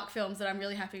landmark films that I'm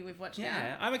really happy we've watched Yeah,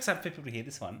 now. I'm excited for people to hear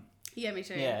this one. Yeah, me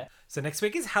too. Yeah. So next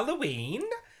week is Halloween.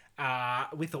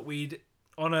 We thought we'd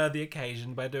honour the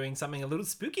occasion by doing something a little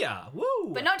spookier.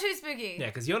 Woo! But not too spooky. Yeah,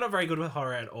 because you're not very good with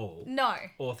horror at all. No.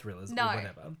 Or thrillers No. or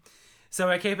whatever. So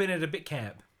we're keeping it a bit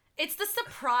camp. It's the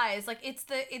surprise. Like, it's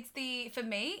the for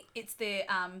me, it's the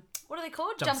what are they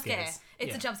called? Jump scare. scares.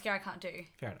 It's Yeah. a jump scare I can't do.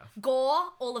 Fair enough.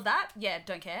 Gore, all of that. Yeah,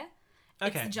 don't care.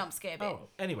 Okay. It's the jump scare bit. Oh,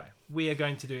 anyway, we are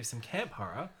going to do some camp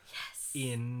horror Yes.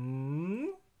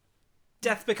 in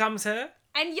Death Becomes Her.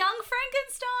 And Young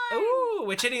Frankenstein. Ooh,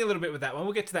 we're cheating a little bit with that one.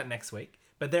 We'll get to that next week.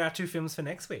 But there are 2 films for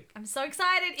next week. I'm so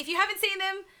excited. If you haven't seen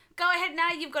them, go ahead now.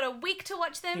 You've got a week to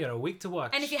watch them. You got a week to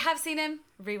watch. And if you have seen them,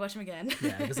 rewatch them again.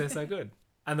 Yeah, because they're so good.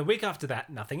 And the week after that,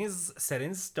 nothing is set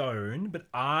in stone, but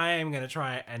I'm going to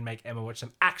try and make Emma watch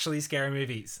some actually scary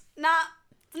movies. Nah,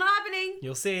 it's not happening.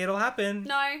 You'll see, it'll happen.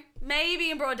 No,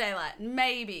 maybe in broad daylight.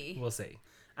 Maybe. We'll see.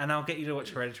 And I'll get you to watch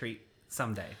Hereditary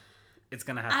someday. It's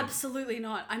going to happen. Absolutely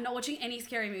not. I'm not watching any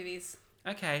scary movies.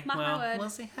 Okay, Mark my well, word. we'll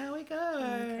see how we go.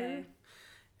 Okay.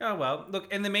 Oh, well,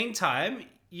 look, in the meantime,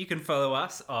 you can follow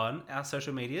us on our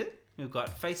social media. We've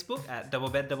got Facebook at Double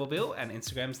Bed Double Bill, and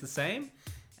Instagram's the same.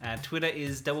 And Twitter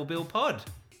is Double Bill Pod.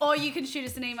 Or you can shoot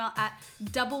us an email at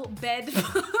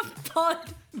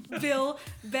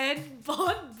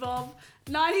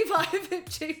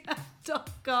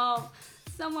doublebedpodbob95@gmail.com.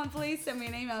 Someone please send me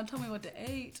an email and tell me what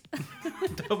to eat.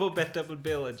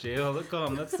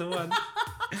 Doublebeddoublebill@gmail.com. That's the one.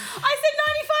 I said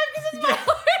 95 because it's my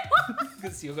home.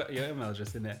 Because you've got your email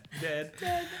address in there. Dead.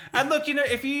 And look,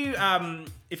 if you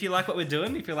like what we're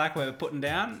doing, if you like what we're putting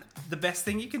down, the best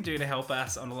thing you can do to help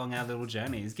us along our little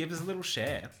journey is give us a little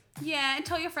share. Yeah, and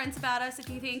tell your friends about us if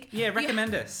you think... Yeah,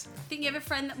 recommend us. Think you have a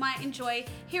friend that might enjoy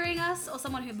hearing us or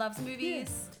someone who loves movies.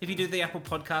 Yeah. If you do the Apple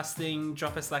Podcast thing,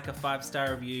 drop us like a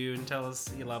 5-star review and tell us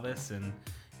you love us, and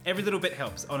every little bit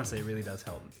helps. Honestly, it really does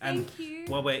help. And Thank you.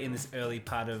 while we're in this early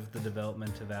part of the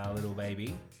development of our little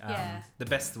baby, the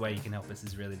best way you can help us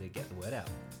is really to get the word out.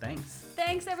 Thanks.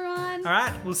 Thanks, everyone. All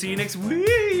right, we'll see you next week.